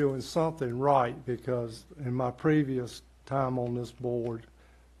must be doing something right, because in my previous time on this board,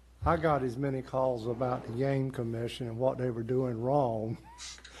 I got as many calls about the game commission and what they were doing wrong,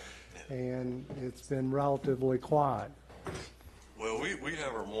 and it's been relatively quiet. Well, we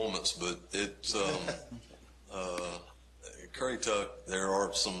have our moments, but it's Currituck, there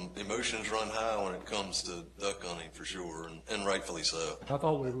are some emotions run high when it comes to duck hunting for sure, and rightfully so. I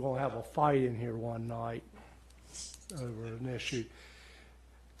thought we were going to have a fight in here one night over an issue.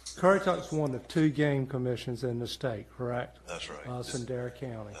 Currituck's one of 2 game commissions in the state, correct? That's right. Us in Dare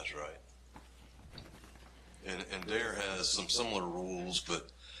County. That's right. And Dare has some similar rules,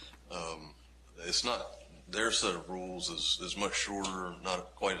 but it's not, their set of rules is much shorter,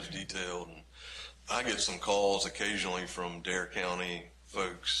 not quite as detailed. And I get some calls occasionally from Dare County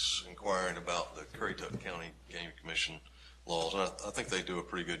folks inquiring about the Currituck County Game Commission laws. And I think they do a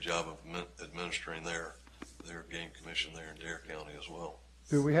pretty good job of administering their game commission there in Dare County as well.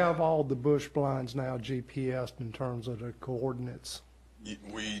 Do we have all the bush blinds now GPSed in terms of the coordinates?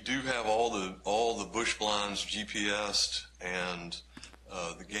 We do have all the bush blinds GPSed, and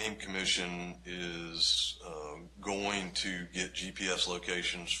the Game Commission is going to get GPS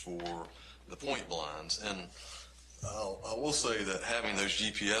locations for the point blinds. And I will say that having those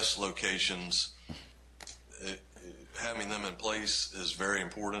GPS locations, having them in place is very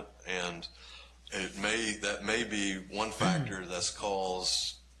important, and that may be one factor that's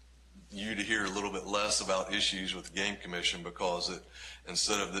caused you to hear a little bit less about issues with the Game Commission, because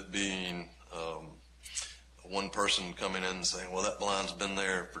instead of it being one person coming in and saying, well, that blind's been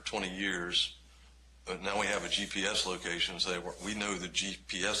there for 20 years, but now we have a GPS location, say we know the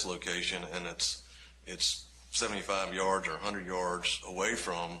GPS location, and it's 75 yards or 100 yards away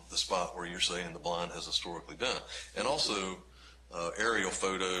from the spot where you're saying the blind has historically been. And also aerial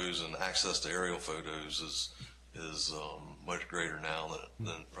photos and access to aerial photos is much greater now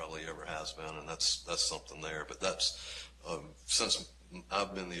than it probably ever has been, and that's something there. But that's since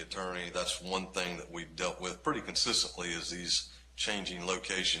I've been the attorney, that's one thing that we've dealt with pretty consistently, is these changing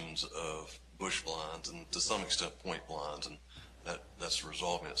locations of bush blinds and to some extent point blinds, and that's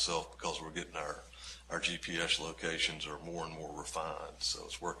resolving itself because we're getting our GPS locations are more and more refined, so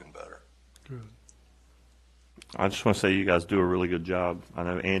it's working better. Good. I just want to say you guys do a really good job. I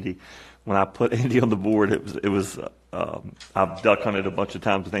know Andy, when I put Andy on the board, it was I've duck hunted a bunch of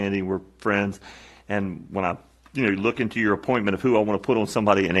times with Andy. We're friends, and when I look into your appointment of who I want to put on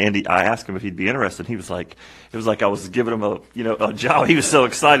somebody, and Andy, I asked him if he'd be interested. He was like, it was like I was giving him a job. He was so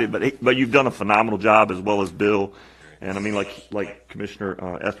excited, but you've done a phenomenal job, as well as Bill. And I mean, like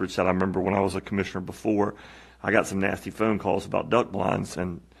Commissioner Etheridge said, I remember when I was a commissioner before, I got some nasty phone calls about duck blinds,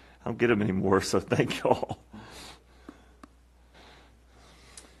 and I don't get them anymore. So thank y'all.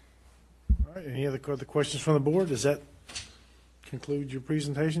 All right, any other questions from the board? Does that conclude your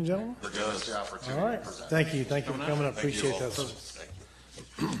presentation, gentlemen? For the opportunity All right, to present. thank you for coming up. Appreciate that.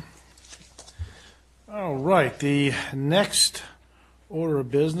 Thank you. All right, the next order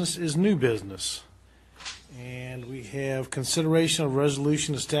of business is new business. And we have consideration of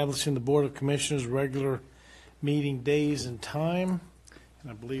resolution establishing the Board of Commissioners' regular meeting days and time.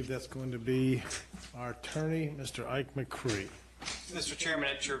 And I believe that's going to be our attorney, Mr. Ike McCree. Mr. Chairman,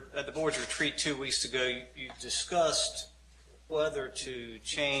 at the board's retreat 2 weeks ago, you discussed whether to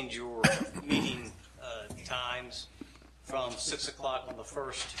change your meeting times from 6 o'clock on the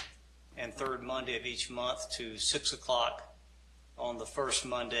first and third Monday of each month to 6 o'clock on the first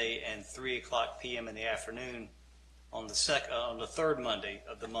Monday and 3 o'clock p.m. in the afternoon on the third Monday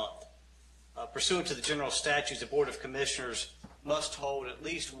of the month. Pursuant to the general statutes, the Board of Commissioners must hold at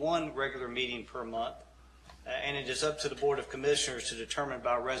least one regular meeting per month, and it is up to the Board of Commissioners to determine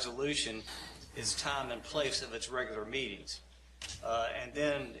by resolution its time and place of its regular meetings. And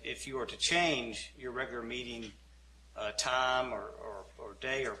then if you are to change your regular meeting time or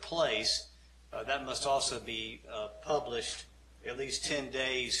day or place, that must also be published at least 10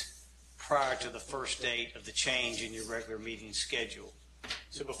 days prior to the first date of the change in your regular meeting schedule.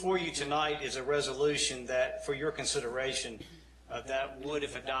 So before you tonight is a resolution that, for your consideration, that would,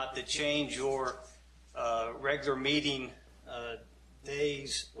 if adopted, change your regular meeting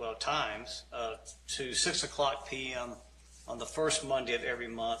times to 6 o'clock p.m. on the first Monday of every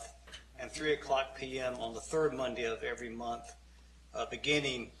month and 3 o'clock p.m. on the third Monday of every month,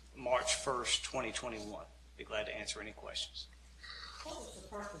 beginning March 1st, 2021. Be glad to answer any questions. What was the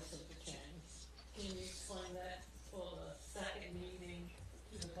purpose of the change? Can you explain that for the second meeting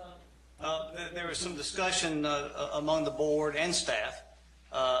to the public? There was some discussion among the board and staff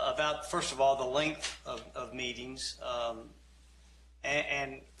about, first of all, the length of meetings,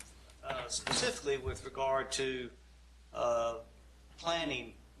 and specifically with regard to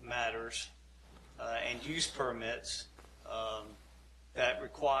planning matters and use permits that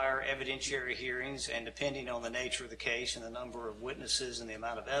require evidentiary hearings, and depending on the nature of the case and the number of witnesses and the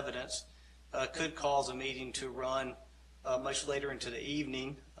amount of evidence, could cause a meeting to run much later into the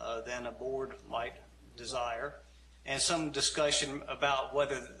evening than a board might desire, and some discussion about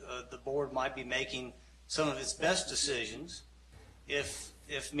whether the board might be making some of its best decisions if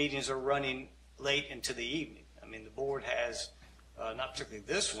meetings are running late into the evening. I mean, the board has, not particularly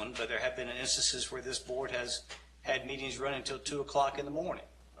this one, but there have been instances where this board has had meetings run until 2 o'clock in the morning,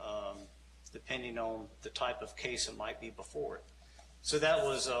 depending on the type of case that might be before it. So that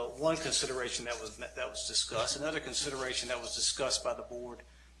was one consideration that was discussed. Another consideration that was discussed by the board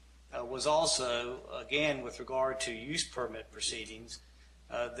was also, again, with regard to use permit proceedings.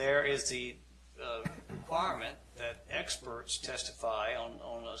 There is the requirement that experts testify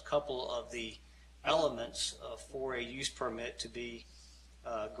on a couple of the elements for a use permit to be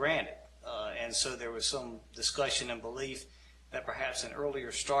granted. And so there was some discussion and belief that perhaps an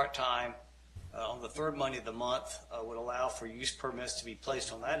earlier start time on the third Monday of the month would allow for use permits to be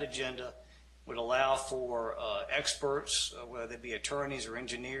placed on that agenda, would allow for experts, whether they be attorneys or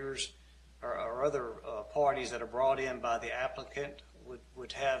engineers or other parties that are brought in by the applicant,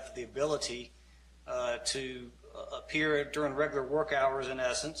 would have the ability to appear during regular work hours, in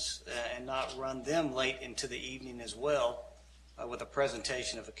essence, and not run them late into the evening as well, with a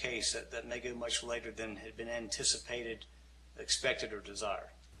presentation of a case that may go much later than had been anticipated, expected, or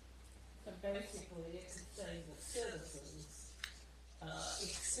desired. So basically, it could save the citizens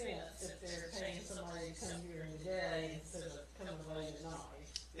expense if they're paying somebody to come during the day instead of coming late at night.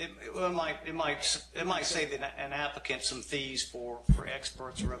 It might save an applicant some fees for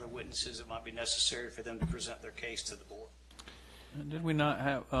experts or other witnesses that might be necessary for them to present their case to the board. Did we not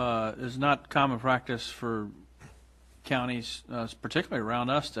have, is not common practice for counties, particularly around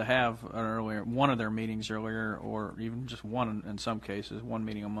us, to have one of their meetings earlier, or even just one in some cases, one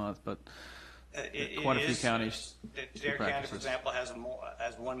meeting a month, but quite a few counties. Dare County, for example, has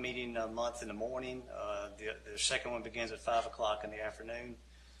one meeting a month in the morning. The second one begins at 5 o'clock in the afternoon.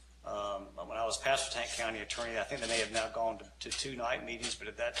 When I was Pasquotank County attorney, I think they may have now gone to 2 night meetings, but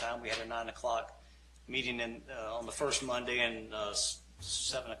at that time we had a 9 o'clock meeting on the first Monday and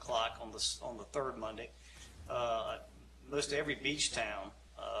 7 o'clock on the third Monday. Most every beach town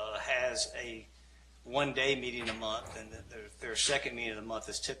has a one-day meeting a month, and their second meeting of the month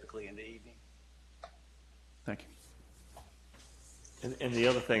is typically in the evening. Thank you. And the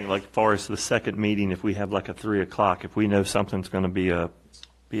other thing, like as far as the second meeting, if we have like a 3 o'clock, if we know something's going to be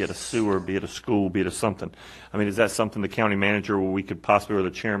be it a sewer, be it a school, be it a something, I mean, is that something the county manager, or we could possibly, or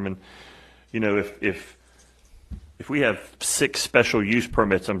the chairman, if we have 6 special use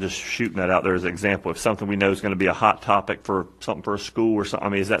permits, I'm just shooting that out there as an example, if something we know is going to be a hot topic for something for a school or something, I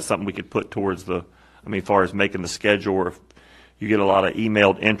mean, is that something we could put towards as far as making the schedule, or if you get a lot of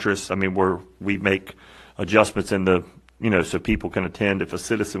emailed interest, I mean, where we make adjustments in the, so people can attend if a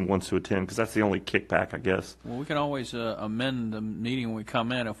citizen wants to attend, because that's the only kickback, I guess. Well, we can always amend the meeting when we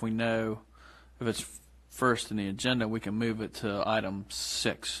come in if we know if it's first in the agenda, we can move it to item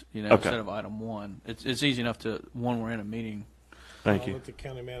 6, Okay. instead of item 1. It's easy enough to, when we're in a meeting. Thank you. What the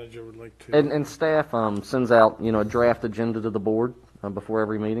county manager would like to. And staff sends out, a draft agenda to the board before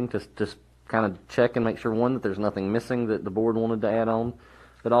every meeting to just kind of check and make sure, one, that there's nothing missing that the board wanted to add on,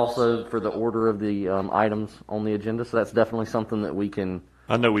 but also for the order of the items on the agenda. So that's definitely something that we can.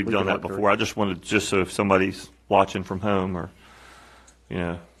 I know we've done that before. I just wanted, so if somebody's watching from home or,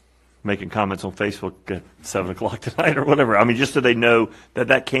 making comments on Facebook at 7 o'clock tonight or whatever. I mean, just so they know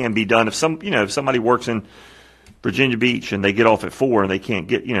that can be done. If somebody works in Virginia Beach and they get off at 4 and they can't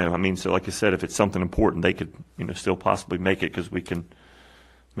get, so like I said, if it's something important, they could, still possibly make it because we can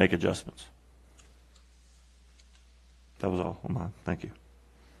make adjustments. That was all on mine. Thank you.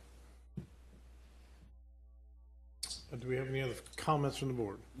 Do we have any other comments from the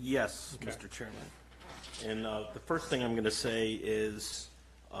board? Yes, Okay. Mr. Chairman. And the first thing I'm going to say is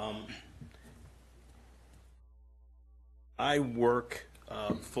I work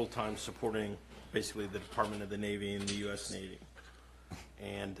full-time supporting basically the Department of the Navy and the U.S. Navy.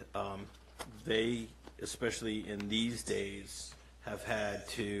 And they, especially in these days, have had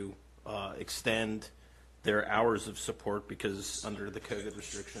to extend their hours of support because under the COVID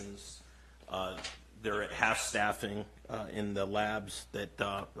restrictions, they're at half staffing in the labs that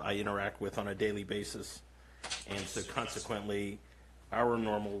I interact with on a daily basis. And so consequently, our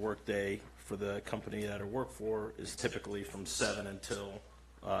normal workday for the company that I work for is typically from 7 until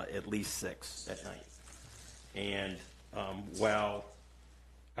at least 6 at night. And while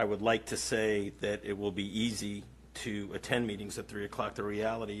I would like to say that it will be easy to attend meetings at 3 o'clock, the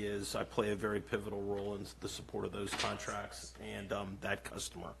reality is I play a very pivotal role in the support of those contracts and that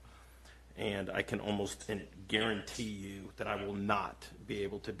customer. And I can almost guarantee you that I will not be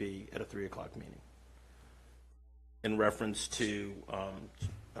able to be at a 3 o'clock meeting. In reference to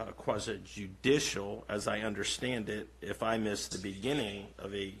quasi-judicial, as I understand it, if I miss the beginning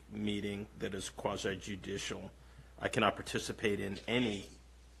of a meeting that is quasi-judicial, I cannot participate in any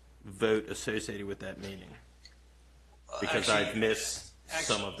vote associated with that meeting because I've missed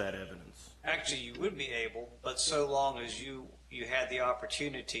some of that evidence. Actually, you would be able, but so long as you had the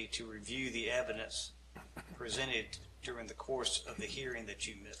opportunity to review the evidence presented during the course of the hearing that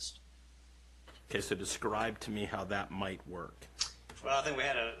you missed. Okay, so describe to me how that might work. Well, I think we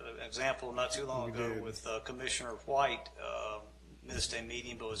had an example not too long ago with Commissioner White missed a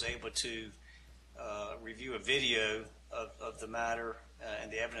meeting but was able to review a video of the matter, and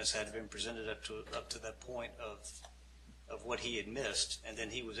the evidence had been presented up to that point of what he had missed, and then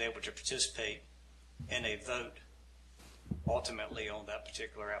he was able to participate in a vote ultimately on that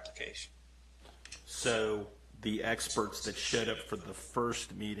particular application. So the experts that showed up for the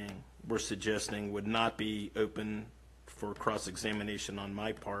first meeting we're suggesting would not be open for cross-examination on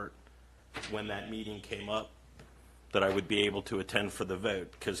my part when that meeting came up, that I would be able to attend for the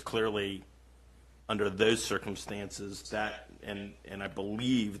vote, because clearly under those circumstances that, and I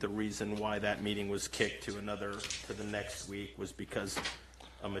believe the reason why that meeting was kicked to the next week was because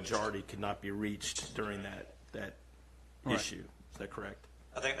a majority could not be reached during that issue. Is that correct?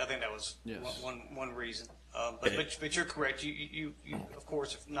 I think that was one reason. But you're correct. You of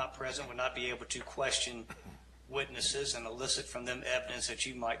course, if not present, would not be able to question witnesses and elicit from them evidence that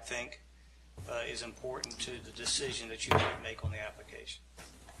you might think is important to the decision that you might make on the application.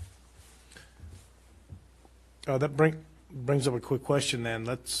 That brings up a quick question then.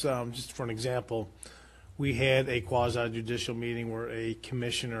 Let's, just for an example, we had a quasi-judicial meeting where a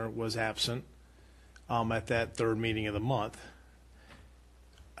commissioner was absent at that third meeting of the month.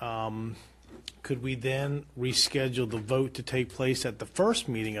 Could we then reschedule the vote to take place at the first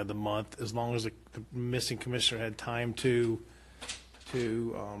meeting of the month as long as the missing commissioner had time to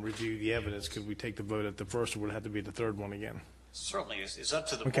review the evidence? Could we take the vote at the first, or would it have to be the third one again? Certainly, it's up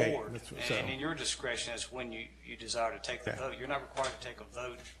to the board, and in your discretion is when you desire to take the vote. You're not required to take a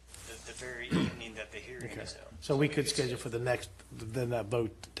vote the very evening that the hearing is held. So we could schedule for then that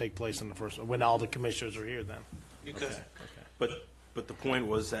vote to take place on the first, when all the commissioners are here then? You could. But the point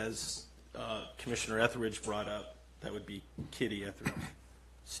was, as Commissioner Etheridge brought up, that would be Kitty Etheridge,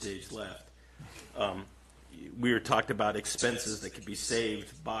 stage left. We were talked about expenses that could be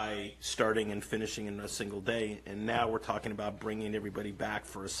saved by starting and finishing in a single day, and now we're talking about bringing everybody back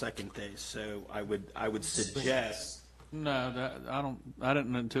for a second day. So I would suggest. No, I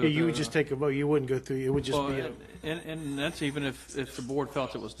didn't intuit. Yeah, you would just take a vote. You wouldn't go through. It would just be. And that's even if the board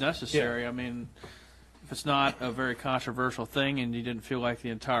felt it was necessary. Yeah. I mean, if it's not a very controversial thing and you didn't feel like the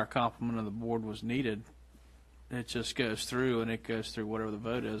entire complement of the board was needed, it just goes through, and it goes through whatever the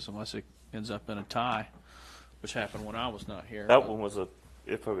vote is, unless it ends up in a tie, which happened when I was not here. That one was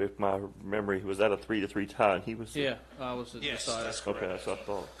if my memory was that a 3-3 tie, and he was. Yeah, I was. Yes, that's correct. Okay, that's what I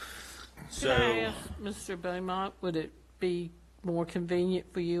thought. Could I ask Mr. Beaumont, would it be more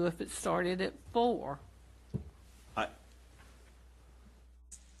convenient for you if it started at 4?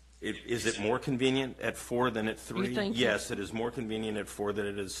 Is it more convenient at 4 than at 3? You think yes, it is more convenient at 4 than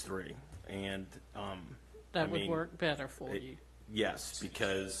it is 3, and that would work better for you. yes,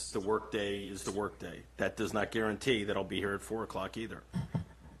 because the workday is the workday. That does not guarantee that I'll be here at 4 o'clock either.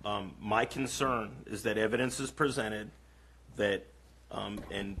 My concern is that evidence is presented that,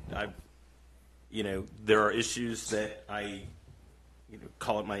 and I've, there are issues that I,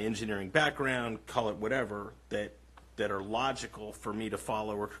 call it my engineering background, call it whatever, that are logical for me to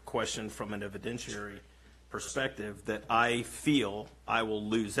follow or question from an evidentiary perspective, that I feel I will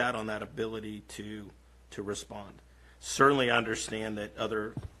lose out on that ability to respond. Certainly I understand that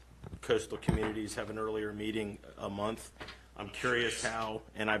other coastal communities have an earlier meeting a month. I'm curious how,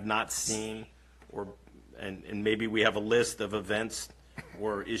 and I've not seen, and maybe we have a list of events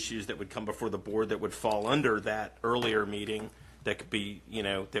or issues that would come before the board that would fall under that earlier meeting that could be,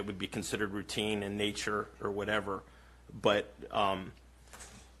 that would be considered routine in nature or whatever. But,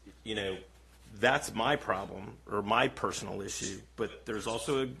 that's my problem or my personal issue. But there's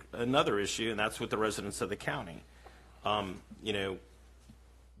also another issue, and that's with the residents of the county.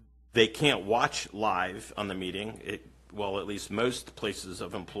 They can't watch live on the meeting. Well, at least most places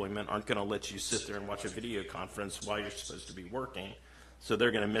of employment aren't going to let you sit there and watch a video conference while you're supposed to be working. So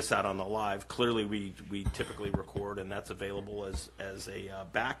they're going to miss out on the live. Clearly, we typically record, and that's available as a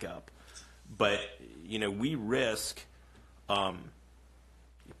backup. But, we risk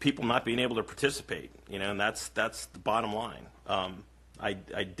people not being able to participate, and that's the bottom line.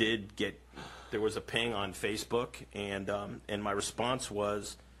 I did get, there was a ping on Facebook, and my response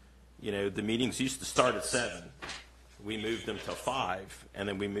was, the meetings used to start at 7. We moved them to 5, and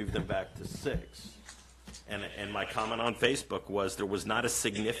then we moved them back to 6. And my comment on Facebook was there was not a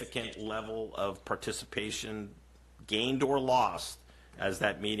significant level of participation gained or lost as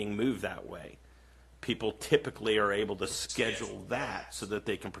that meeting moved that way. People typically are able to schedule that so that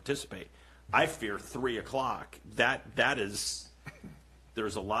they can participate. I fear 3 o'clock. That is,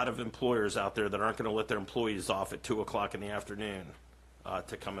 there's a lot of employers out there that aren't going to let their employees off at 2 o'clock in the afternoon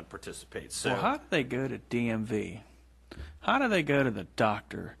to come and participate. So, well, how do they go to DMV? How do they go to the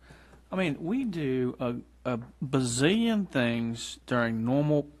doctor? I mean, we do a bazillion things during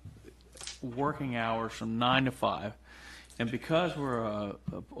normal working hours from 9 to 5. And because we're a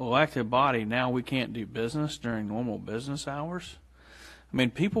elected body, now we can't do business during normal business hours. I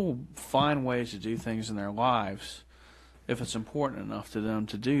mean, people find ways to do things in their lives if it's important enough to them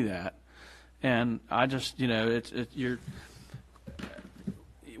to do that. And I just, and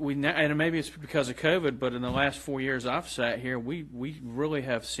maybe it's because of COVID, but in the last 4 years I've sat here, we really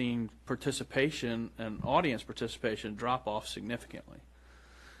have seen participation and audience participation drop off significantly.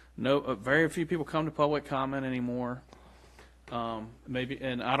 Very few people come to public comment anymore. Maybe,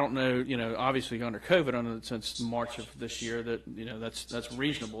 and I don't know, obviously under COVID, since March of this year, that that's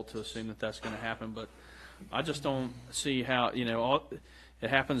reasonable to assume that that's going to happen. But I just don't see how it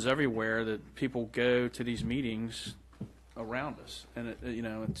happens everywhere that people go to these meetings around us, and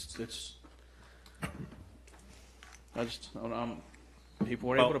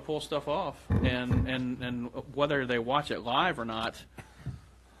people are able to pull stuff off, and whether they watch it live or not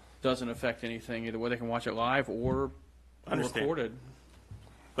doesn't affect anything. Either way, they can watch it live or recorded.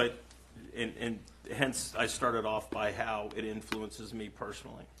 But and hence I started off by how it influences me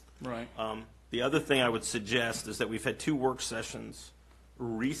personally. Right. The other thing I would suggest is that we've had 2 work sessions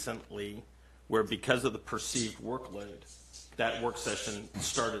recently where, because of the perceived workload, that work session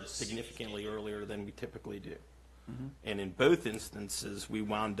started significantly earlier than we typically do. Mm-hmm. And in both instances, we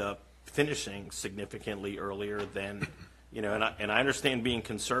wound up finishing significantly earlier than, and I understand being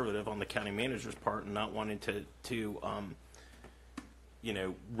conservative on the county manager's part and not wanting to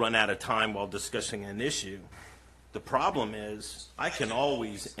run out of time while discussing an issue. The problem is I can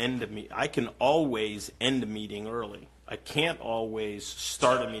always end a meeting early. I can't always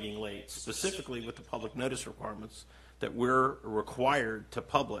start a meeting late, specifically with the public notice requirements that we're required to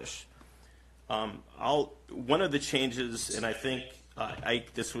publish. One of the changes, and I think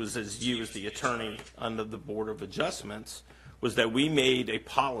this was as you as the attorney under the Board of Adjustments, was that we made a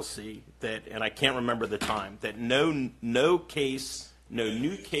policy that, and I can't remember the time, that no new case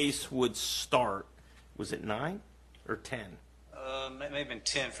would start. Was it 9 or 10? May have been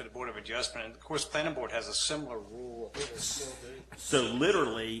 10 for the Board of Adjustment. And of course, Planning Board has a similar rule. So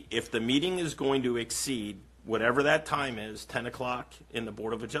literally, if the meeting is going to exceed whatever that time is, 10 o'clock in the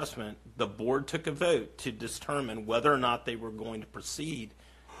Board of Adjustment, the board took a vote to determine whether or not they were going to proceed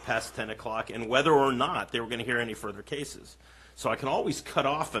past 10 o'clock and whether or not they were going to hear any further cases. So I can always cut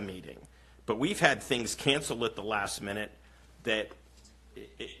off a meeting, but we've had things canceled at the last minute that,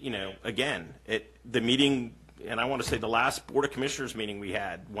 the meeting, and I want to say the last Board of Commissioners meeting we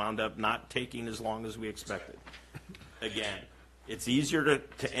had wound up not taking as long as we expected. Again, it's easier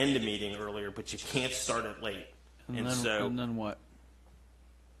to end a meeting earlier, but you can't start it late. And then, so, and then what?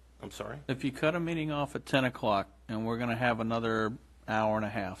 I'm sorry? If you cut a meeting off at 10 o'clock and we're going to have another hour and a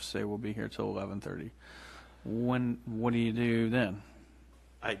half, say we'll be here till 11:30, what do you do then?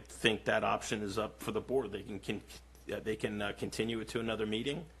 I think that option is up for the board. They can continue it to another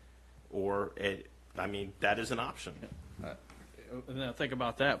meeting, or that is an option. Now think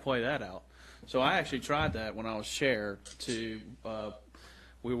about that, play that out. So I actually tried that when I was chair.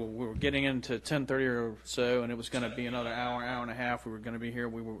 We were getting into 10:30 or so, and it was going to be another hour and a half. We were going to be here.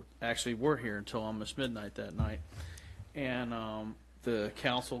 We were here until almost midnight that night, and the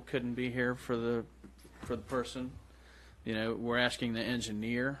council couldn't be here for the person. We're asking the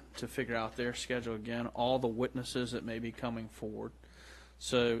engineer to figure out their schedule again, all the witnesses that may be coming forward.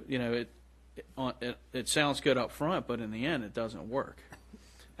 So, it sounds good up front, but in the end, it doesn't work.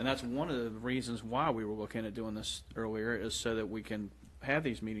 And that's one of the reasons why we were looking at doing this earlier, is so that we can have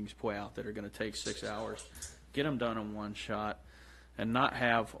these meetings play out that are going to take 6 hours, get them done in one shot, and not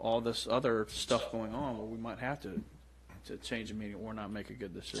have all this other stuff going on where we might have to change a meeting or not make a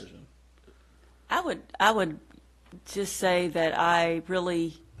good decision. I would just say that I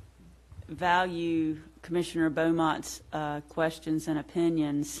really value Commissioner Beaumont's questions and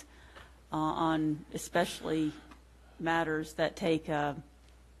opinions on especially matters that take an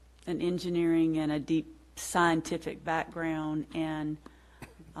engineering and a deep scientific background. And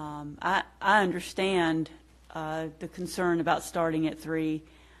I understand the concern about starting at 3.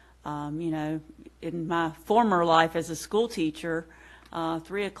 In my former life as a school teacher,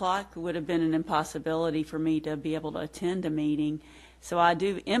 3 o'clock would have been an impossibility for me to be able to attend a meeting. So I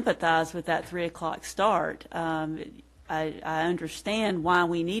do empathize with that 3 o'clock start. I understand why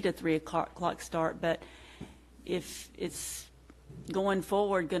we need a 3 o'clock start, but if it's going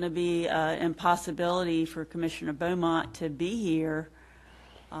forward going to be an impossibility for Commissioner Beaumont to be here,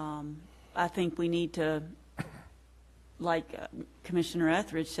 I think we need to, like Commissioner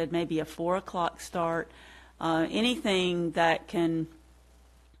Etheridge said, maybe a 4 o'clock start. Anything that can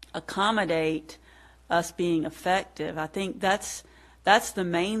accommodate us being effective. I think that's the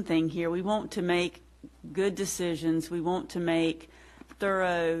main thing here. We want to make good decisions. We want to make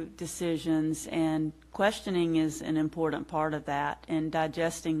thorough decisions, and questioning is an important part of that, and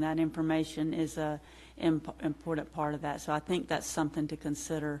digesting that information is an important part of that. So I think that's something to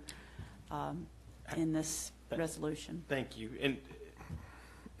consider in this resolution. Thank you. And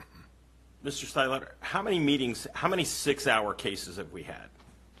Mr. Styler, how many 6-hour cases have we had?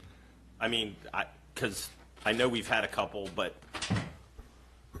 Because I know we've had a couple, but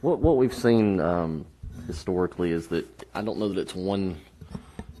What we've seen historically is that I don't know that it's one.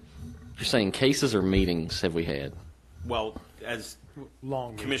 You're saying cases or meetings have we had? Well, as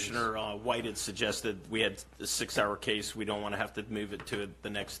Long Commissioner White had suggested, we had a 6-hour case. We don't want to have to move it to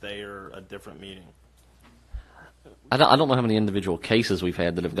the next day or a different meeting. I don't know how many individual cases we've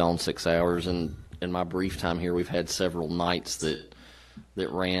had that have gone 6 hours, and in my brief time here, we've had several nights that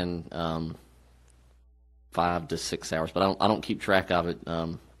ran 5 to 6 hours. But I don't keep track of it.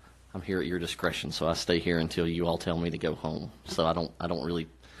 I'm here at your discretion, so I stay here until you all tell me to go home. So I don't really.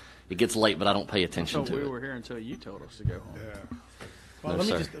 It gets late, but I don't pay attention to it. We were here until you told us to go home. Yeah. Well, No, let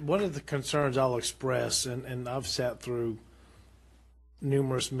me sir. just, one of the concerns I'll express, and I've sat through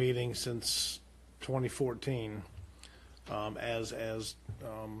numerous meetings since 2014 as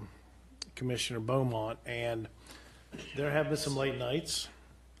Commissioner Beaumont, and there have been some late nights.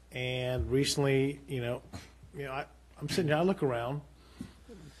 And recently, I'm sitting here, I look around,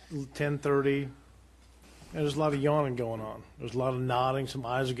 10:30. There's a lot of yawning going on. There's a lot of nodding. Some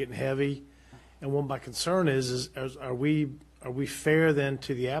eyes are getting heavy. And what my concern is are we fair then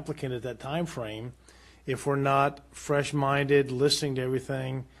to the applicant at that time frame if we're not fresh-minded, listening to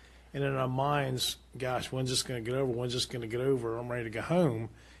everything, and in our minds, gosh, when's this going to get over? When's this going to get over? I'm ready to go home,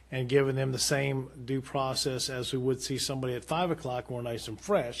 and giving them the same due process as we would see somebody at 5 o'clock more nice and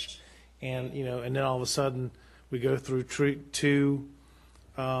fresh. And, and then all of a sudden we go through two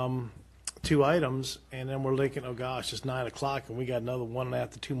items, and then we're thinking, oh gosh, it's 9 o'clock, and we got another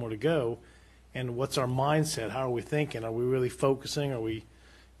 1.5 to 2 more to go. And what's our mindset? How are we thinking? Are we really focusing? Are we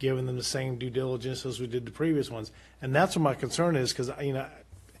giving them the same due diligence as we did the previous ones? And that's what my concern is, because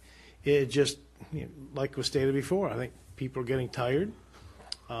it just, like was stated before, I think people are getting tired.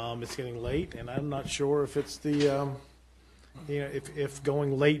 It's getting late, and I'm not sure if it's the if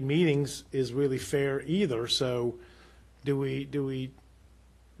going late meetings is really fair either. So do we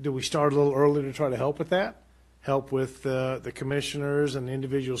start a little early to try to help with that? Help with the commissioners and the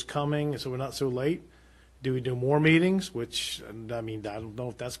individuals coming so we're not so late? Do we do more meetings? Which, I don't know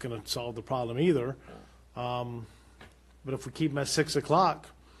if that's going to solve the problem either. But if we keep them at 6 o'clock,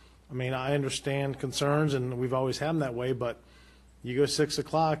 I mean, I understand concerns, and we've always had them that way, but you go 6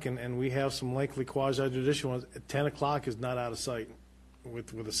 o'clock, and we have some lengthy quasi-judicial ones, 10 o'clock is not out of sight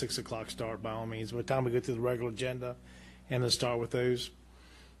with a 6 o'clock start, by all means. By the time we get to the regular agenda, and then start with those.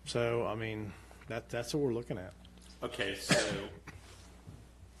 So, I mean, that's what we're looking at. Okay, so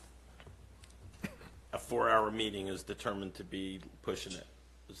a 4-hour meeting is determined to be pushing it.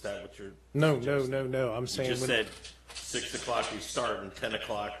 Is that what you're No. I'm You saying just when- said 6 o'clock we start and 10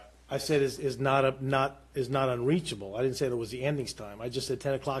 o'clock. I said is not unreachable. I didn't say that was the endings time. I just said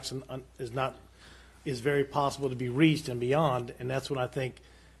 10 o'clock is very possible to be reached and beyond, and that's when I think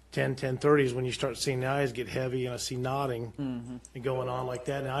 10:30 is when you start seeing the eyes get heavy, and I see nodding and going on like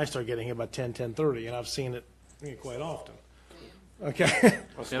that, and I start getting hit by 10:30, and I've seen it quite often. Okay.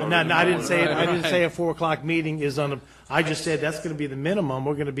 No, I didn't say a 4 o'clock meeting is I just said that's going to be the minimum.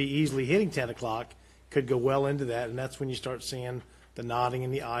 We're going to be easily hitting 10 o'clock. Could go well into that, and that's when you start seeing the nodding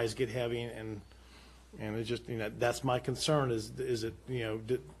and the eyes get heavy, and it just, that's my concern is it,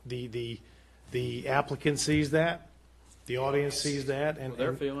 the applicant sees that, the audience sees that, and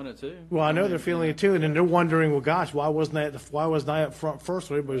They're feeling it too. well, I know they're feeling it too, and then they're wondering, well, gosh, why wasn't I up front first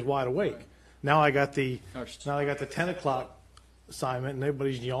when everybody's wide awake? Now I got the 10 o'clock assignment, and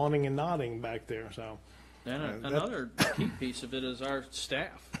everybody's yawning and nodding back there. So, And another key piece of it is our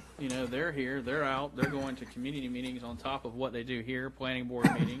staff. They're here, they're out, they're going to community meetings on top of what they do here, planning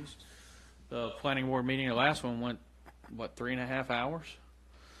board meetings. The planning board meeting, the last one went, 3.5 hours?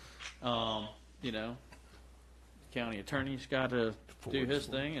 County attorney's got to do his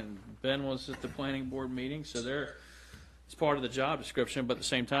thing, and Ben was at the planning board meeting, so it's part of the job description, but at the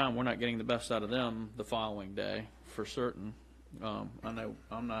same time, we're not getting the best out of them the following day, for certain. I know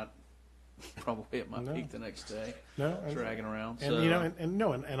I'm not probably at my peak the next day, dragging around.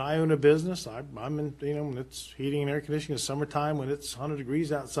 And I own a business. I'm in, when it's heating and air conditioning, it's summertime when it's 100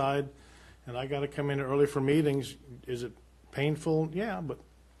 degrees outside, and I got to come in early for meetings. Is it painful? Yeah, but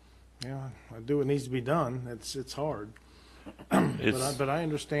I do what needs to be done. It's hard, but I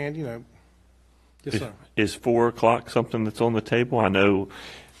understand. Yes, sir. Is 4 o'clock something that's on the table? I know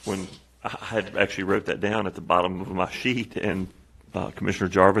when I had actually wrote that down at the bottom of my sheet, and Commissioner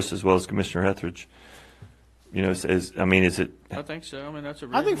Jarvis as well as Commissioner Etheridge, is it? I think so. That's a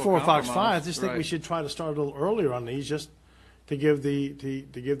I think 4 o'clock's fine. I compromise. just think we should try to start a little earlier on these, just to give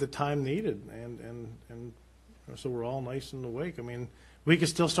the time needed, and so we're all nice and awake. We could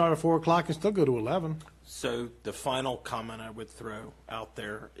still start at 4 o'clock and still go to 11. So the final comment I would throw out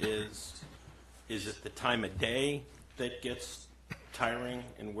there is it the time of day that gets tiring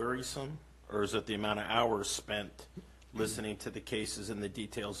and wearisome, or is it the amount of hours spent listening to the cases and the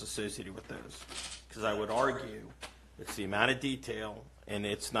details associated with those? Because I would argue it's the amount of detail, and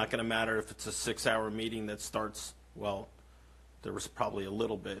it's not going to matter if it's a 6-hour meeting that starts, well, there was probably a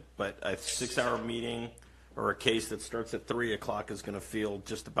little bit, but a 6-hour meeting or a case that starts at 3 o'clock is going to feel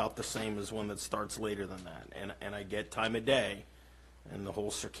just about the same as one that starts later than that. And I get time of day and the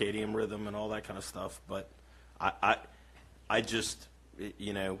whole circadian rhythm and all that kind of stuff, but I just,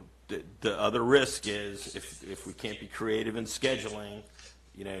 the other risk is if we can't be creative in scheduling,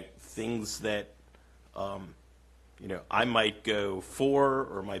 things that, I might go for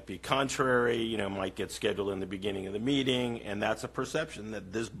or might be contrary, might get scheduled in the beginning of the meeting, and that's a perception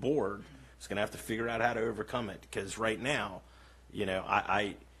that this board is going to have to figure out how to overcome it. Because right now,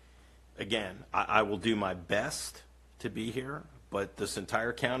 I will do my best to be here, but this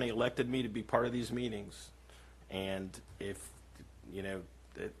entire county elected me to be part of these meetings, and if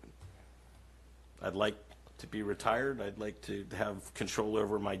I'd like to be retired. I'd like to have control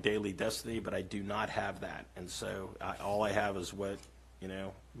over my daily destiny, but I do not have that. And so all I have is what,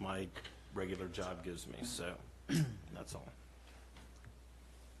 my regular job gives me. So that's all.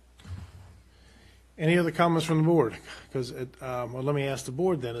 Any other comments from the board? Because, let me ask the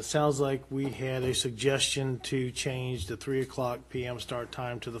board then. It sounds like we had a suggestion to change the 3 o'clock p.m. start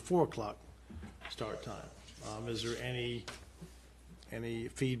time to the 4 o'clock start time. Is there any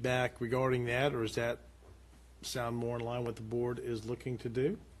feedback regarding that, or does that sound more in line with what the board is looking to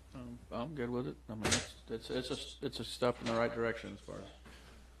do? I'm good with it. It's a step in the right direction as far as.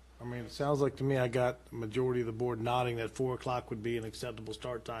 It sounds like to me I got the majority of the board nodding that 4 o'clock would be an acceptable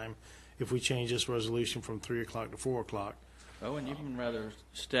start time if we change this resolution from 3 o'clock to 4 o'clock. Oh, and you've been rather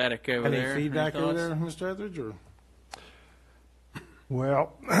static over there. Any feedback over there, Mr. Etheridge? Or?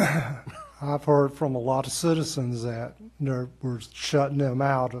 Well, I've heard from a lot of citizens that we're shutting them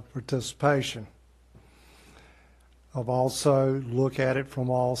out of participation. I've also looked at it from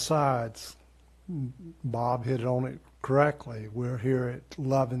all sides. Bob hit on it correctly. We're here at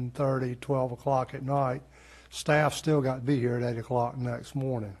 11:30, 12 o'clock at night. Staff still got to be here at 8 o'clock next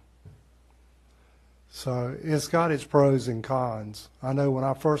morning. So it's got its pros and cons. I know when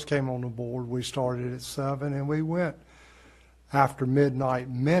I first came on the board, we started at 7 and we went after midnight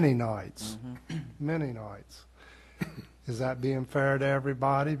many nights, many nights. Is that being fair to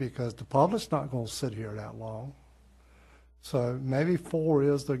everybody? Because the public's not going to sit here that long. So maybe 4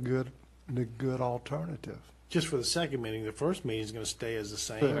 is the good alternative. Just for the second meeting, the first meeting is going to stay as the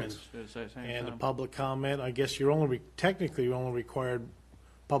same. And the public comment, I guess technically you're only required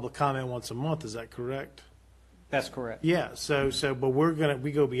public comment once a month. Is that correct? That's correct. Yeah. But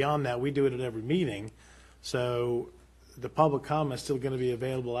we go beyond that. We do it at every meeting. So the public comment is still going to be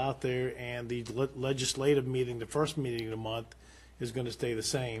available out there, and the legislative meeting, the first meeting of the month, is going to stay the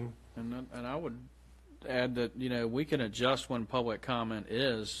same. And I would add that, we can adjust when public comment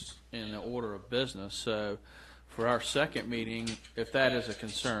is in the order of business. So for our second meeting, if that is a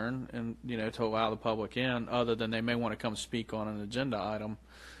concern, and, to allow the public in, other than they may want to come speak on an agenda item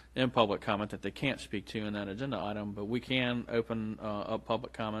in public comment that they can't speak to in that agenda item, but we can open up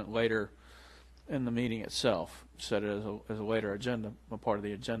public comment later in the meeting itself, set it as a later agenda, a part of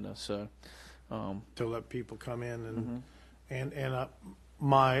the agenda. So to let people come in and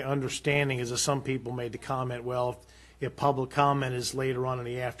my understanding is that some people made the comment, well, if public comment is later on in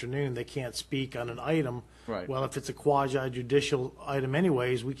the afternoon, they can't speak on an item. Right. Well, if it's a quasi-judicial item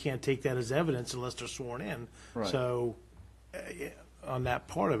anyways, we can't take that as evidence unless they're sworn in. Right. So on that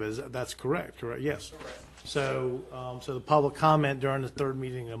part of it, that's correct, yes. Correct. So the public comment during the third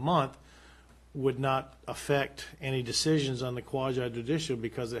meeting of the month would not affect any decisions on the quasi-judicial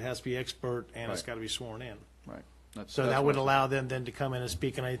because it has to be expert and it's got to be sworn in. Right. So that would allow them then to come in and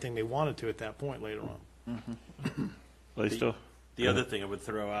speak on anything they wanted to at that point later on. The other thing I would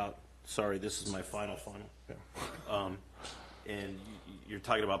throw out, sorry, this is my final. And you're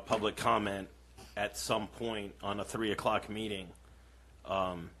talking about public comment at some point on a 3 o'clock meeting.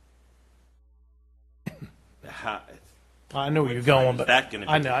 I knew where you're going, but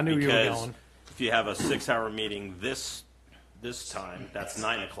I knew where you were going. If you have a 6-hour meeting this time, that's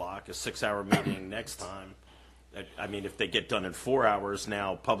 9 o'clock. A 6-hour meeting next time. I mean, if they get done in 4 hours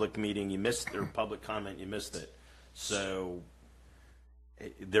now, public meeting you missed, or public comment you missed it. So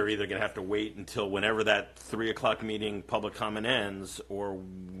they're either going to have to wait until whenever that 3 o'clock meeting public comment ends, or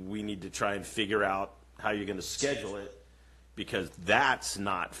we need to try and figure out how you're going to schedule it, because that's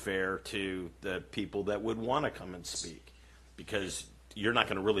not fair to the people that would want to come and speak, because you're not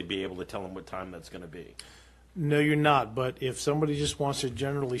going to really be able to tell them what time that's going to be. No, you're not. But if somebody just wants to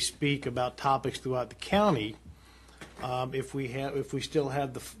generally speak about topics throughout the county, if we still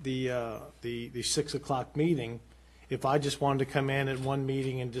have the 6 o'clock meeting, if I just wanted to come in at one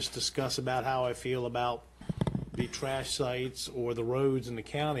meeting and just discuss about how I feel about the trash sites or the roads in the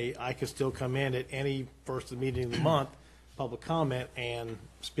county, I could still come in at any first meeting of the month, public comment, and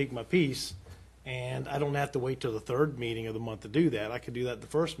speak my piece. And I don't have to wait till the third meeting of the month to do that. I could do that at the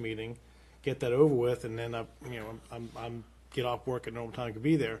first meeting, get that over with, and then I'm get off work at normal time to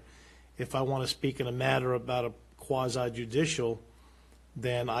be there. If I want to speak in a matter about a quasi-judicial,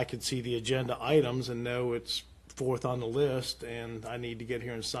 then I could see the agenda items and know it's fourth on the list, and I need to get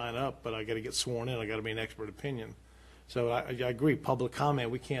here and sign up, but I got to get sworn in. I got to be an expert opinion. So I agree. Public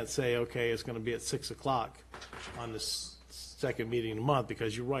comment, we can't say, okay, it's going to be at 6 o'clock on this second meeting of the month,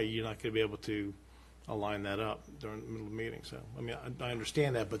 because you're right, you're not going to be able to align that up during the middle of the meeting. So, I mean, I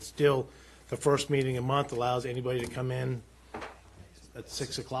understand that, but still, the first meeting of the month allows anybody to come in at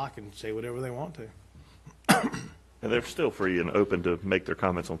 6 o'clock and say whatever they want to. And they're still free and open to make their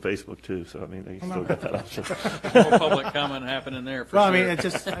comments on Facebook too. So I mean, they still got that option. More public comment happening there. For well, sure. I mean, it's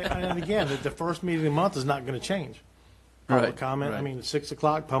just, and again, the first meeting of the month is not going to change. Public comment. Right. I mean, at 6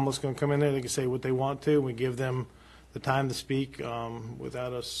 o'clock, public's going to come in there. They can say what they want to. We give them the time to speak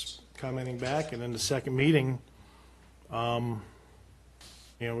without us commenting back. And then the second meeting, we're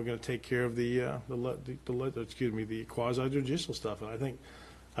going to take care of the quasi-judicial stuff. And I think.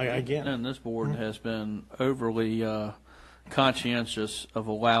 And this board has been overly conscientious of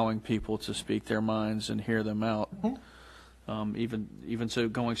allowing people to speak their minds and hear them out. Even so,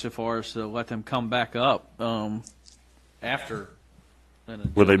 going so far as to let them come back up after.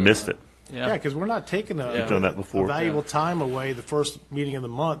 Well, they missed it. Yeah, because we're not taking done that before. A valuable time away the first meeting of the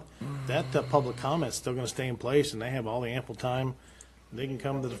month. That public comment's still going to stay in place, and they have all the ample time. They can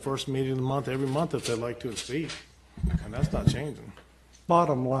come to the first meeting of the month every month if they'd like to and speak, and that's not changing.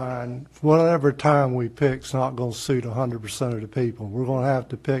 Bottom line, whatever time we pick's not going to suit 100% of the people. We're going to have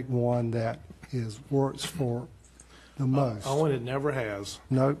to pick one that works for the most. Oh, and it never has.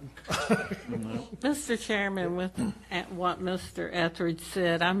 Nope. Mr. Chairman, with what Mr. Etheridge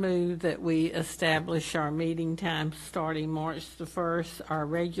said, I move that we establish our meeting time starting March the 1st. Our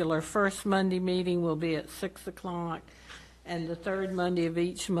regular first Monday meeting will be at 6 o'clock, and the third Monday of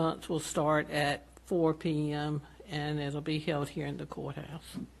each month will start at 4 p.m., and it'll be held here in the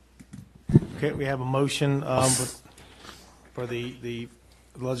courthouse. Okay, we have a motion for the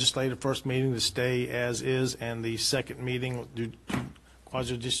legislative first meeting to stay as is, and the second meeting,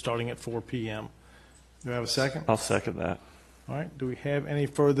 just starting at 4 p.m. Do I have a second? I'll second that. All right, do we have any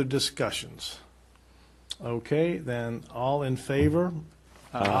further discussions? Okay, then all in favor?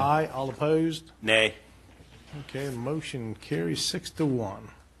 Aye. All opposed? Nay. Okay, the motion carries 6-1.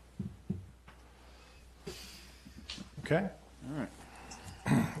 Okay? All right.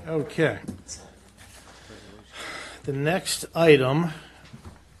 Okay. The next item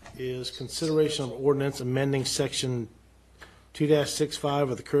is consideration of ordinance amending section 2-65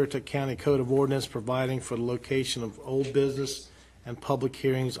 of the Currituck County Code of Ordinance, providing for the location of old business and public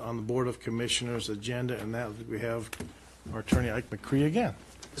hearings on the Board of Commissioners agenda, and that we have our attorney Ike McCree again.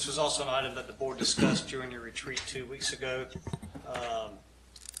 This was also an item that the board discussed during your retreat 2 weeks ago.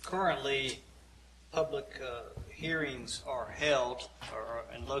 Currently, public hearings are held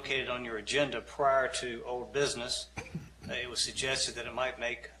and located on your agenda prior to old business. It was suggested that it might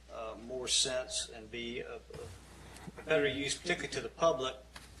make more sense and be a better use, particularly to the public,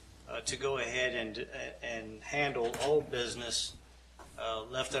 to go ahead and handle old business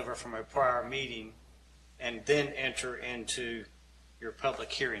left over from a prior meeting and then enter into your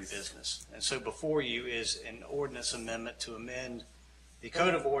public hearing business. And so before you is an ordinance amendment to amend the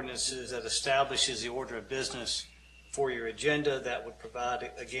Code of Ordinances that establishes the order of business for your agenda that would provide,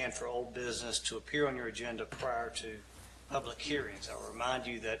 again, for old business to appear on your agenda prior to public hearings. I'll remind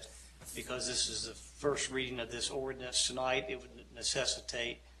you that because this is the first reading of this ordinance tonight, it would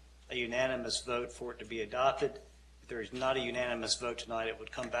necessitate a unanimous vote for it to be adopted. If there is not a unanimous vote tonight, it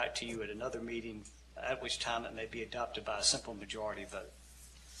would come back to you at another meeting, at which time it may be adopted by a simple majority vote.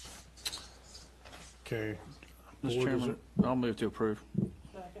 Okay. Mr. Chairman, I'll move to approve. Okay,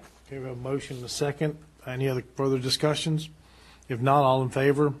 we have a motion and a second. Any other further discussions? If not, all in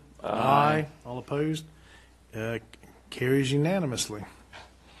favor? Aye. All opposed? Carries unanimously.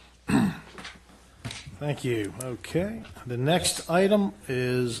 Thank you. Okay. The next item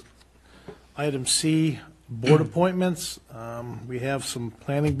is item C, board appointments. We have some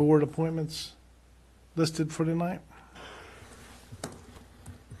planning board appointments listed for tonight.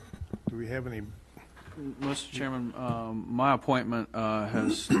 Do we have any? Mr. Chairman, my appointment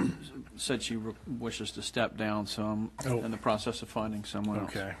has said she wishes to step down, so I'm in the process of finding someone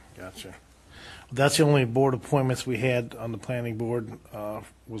else. Okay, gotcha. That's the only board appointments we had on the planning board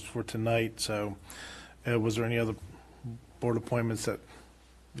was for tonight, so was there any other board appointments that,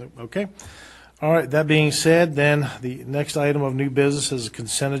 okay. All right, that being said, then the next item of new business is a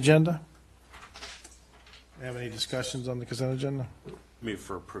consent agenda. Have any discussions on the consent agenda? Move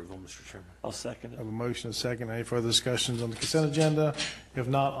for approval, Mr. Chairman. I'll second it. Have a motion and a second. Any further discussions on the consent agenda? If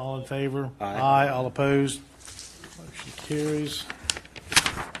not, all in favor? Aye. All opposed? Motion carries.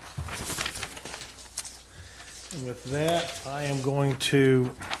 And with that, I am going to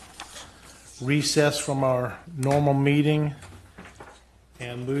recess from our normal meeting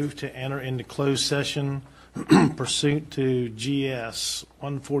and move to enter into closed session pursuant to GS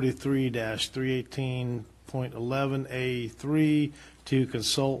 143-318.11A3 to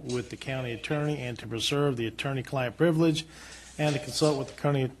consult with the county attorney and to preserve the attorney-client privilege, and to consult with the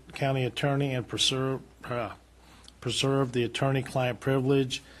county attorney and preserve the attorney-client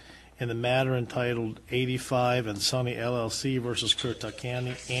privilege in the matter entitled 85 and Sonny LLC versus Currituck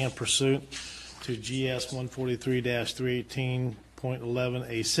County, and pursuant to GS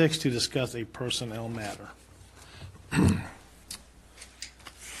 143-318.11A6 to discuss a personnel matter.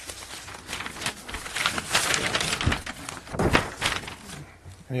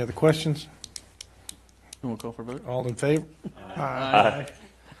 Any other questions? You want to call for a vote? All in favor? Aye.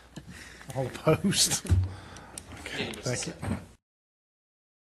 All opposed? Okay, thank you.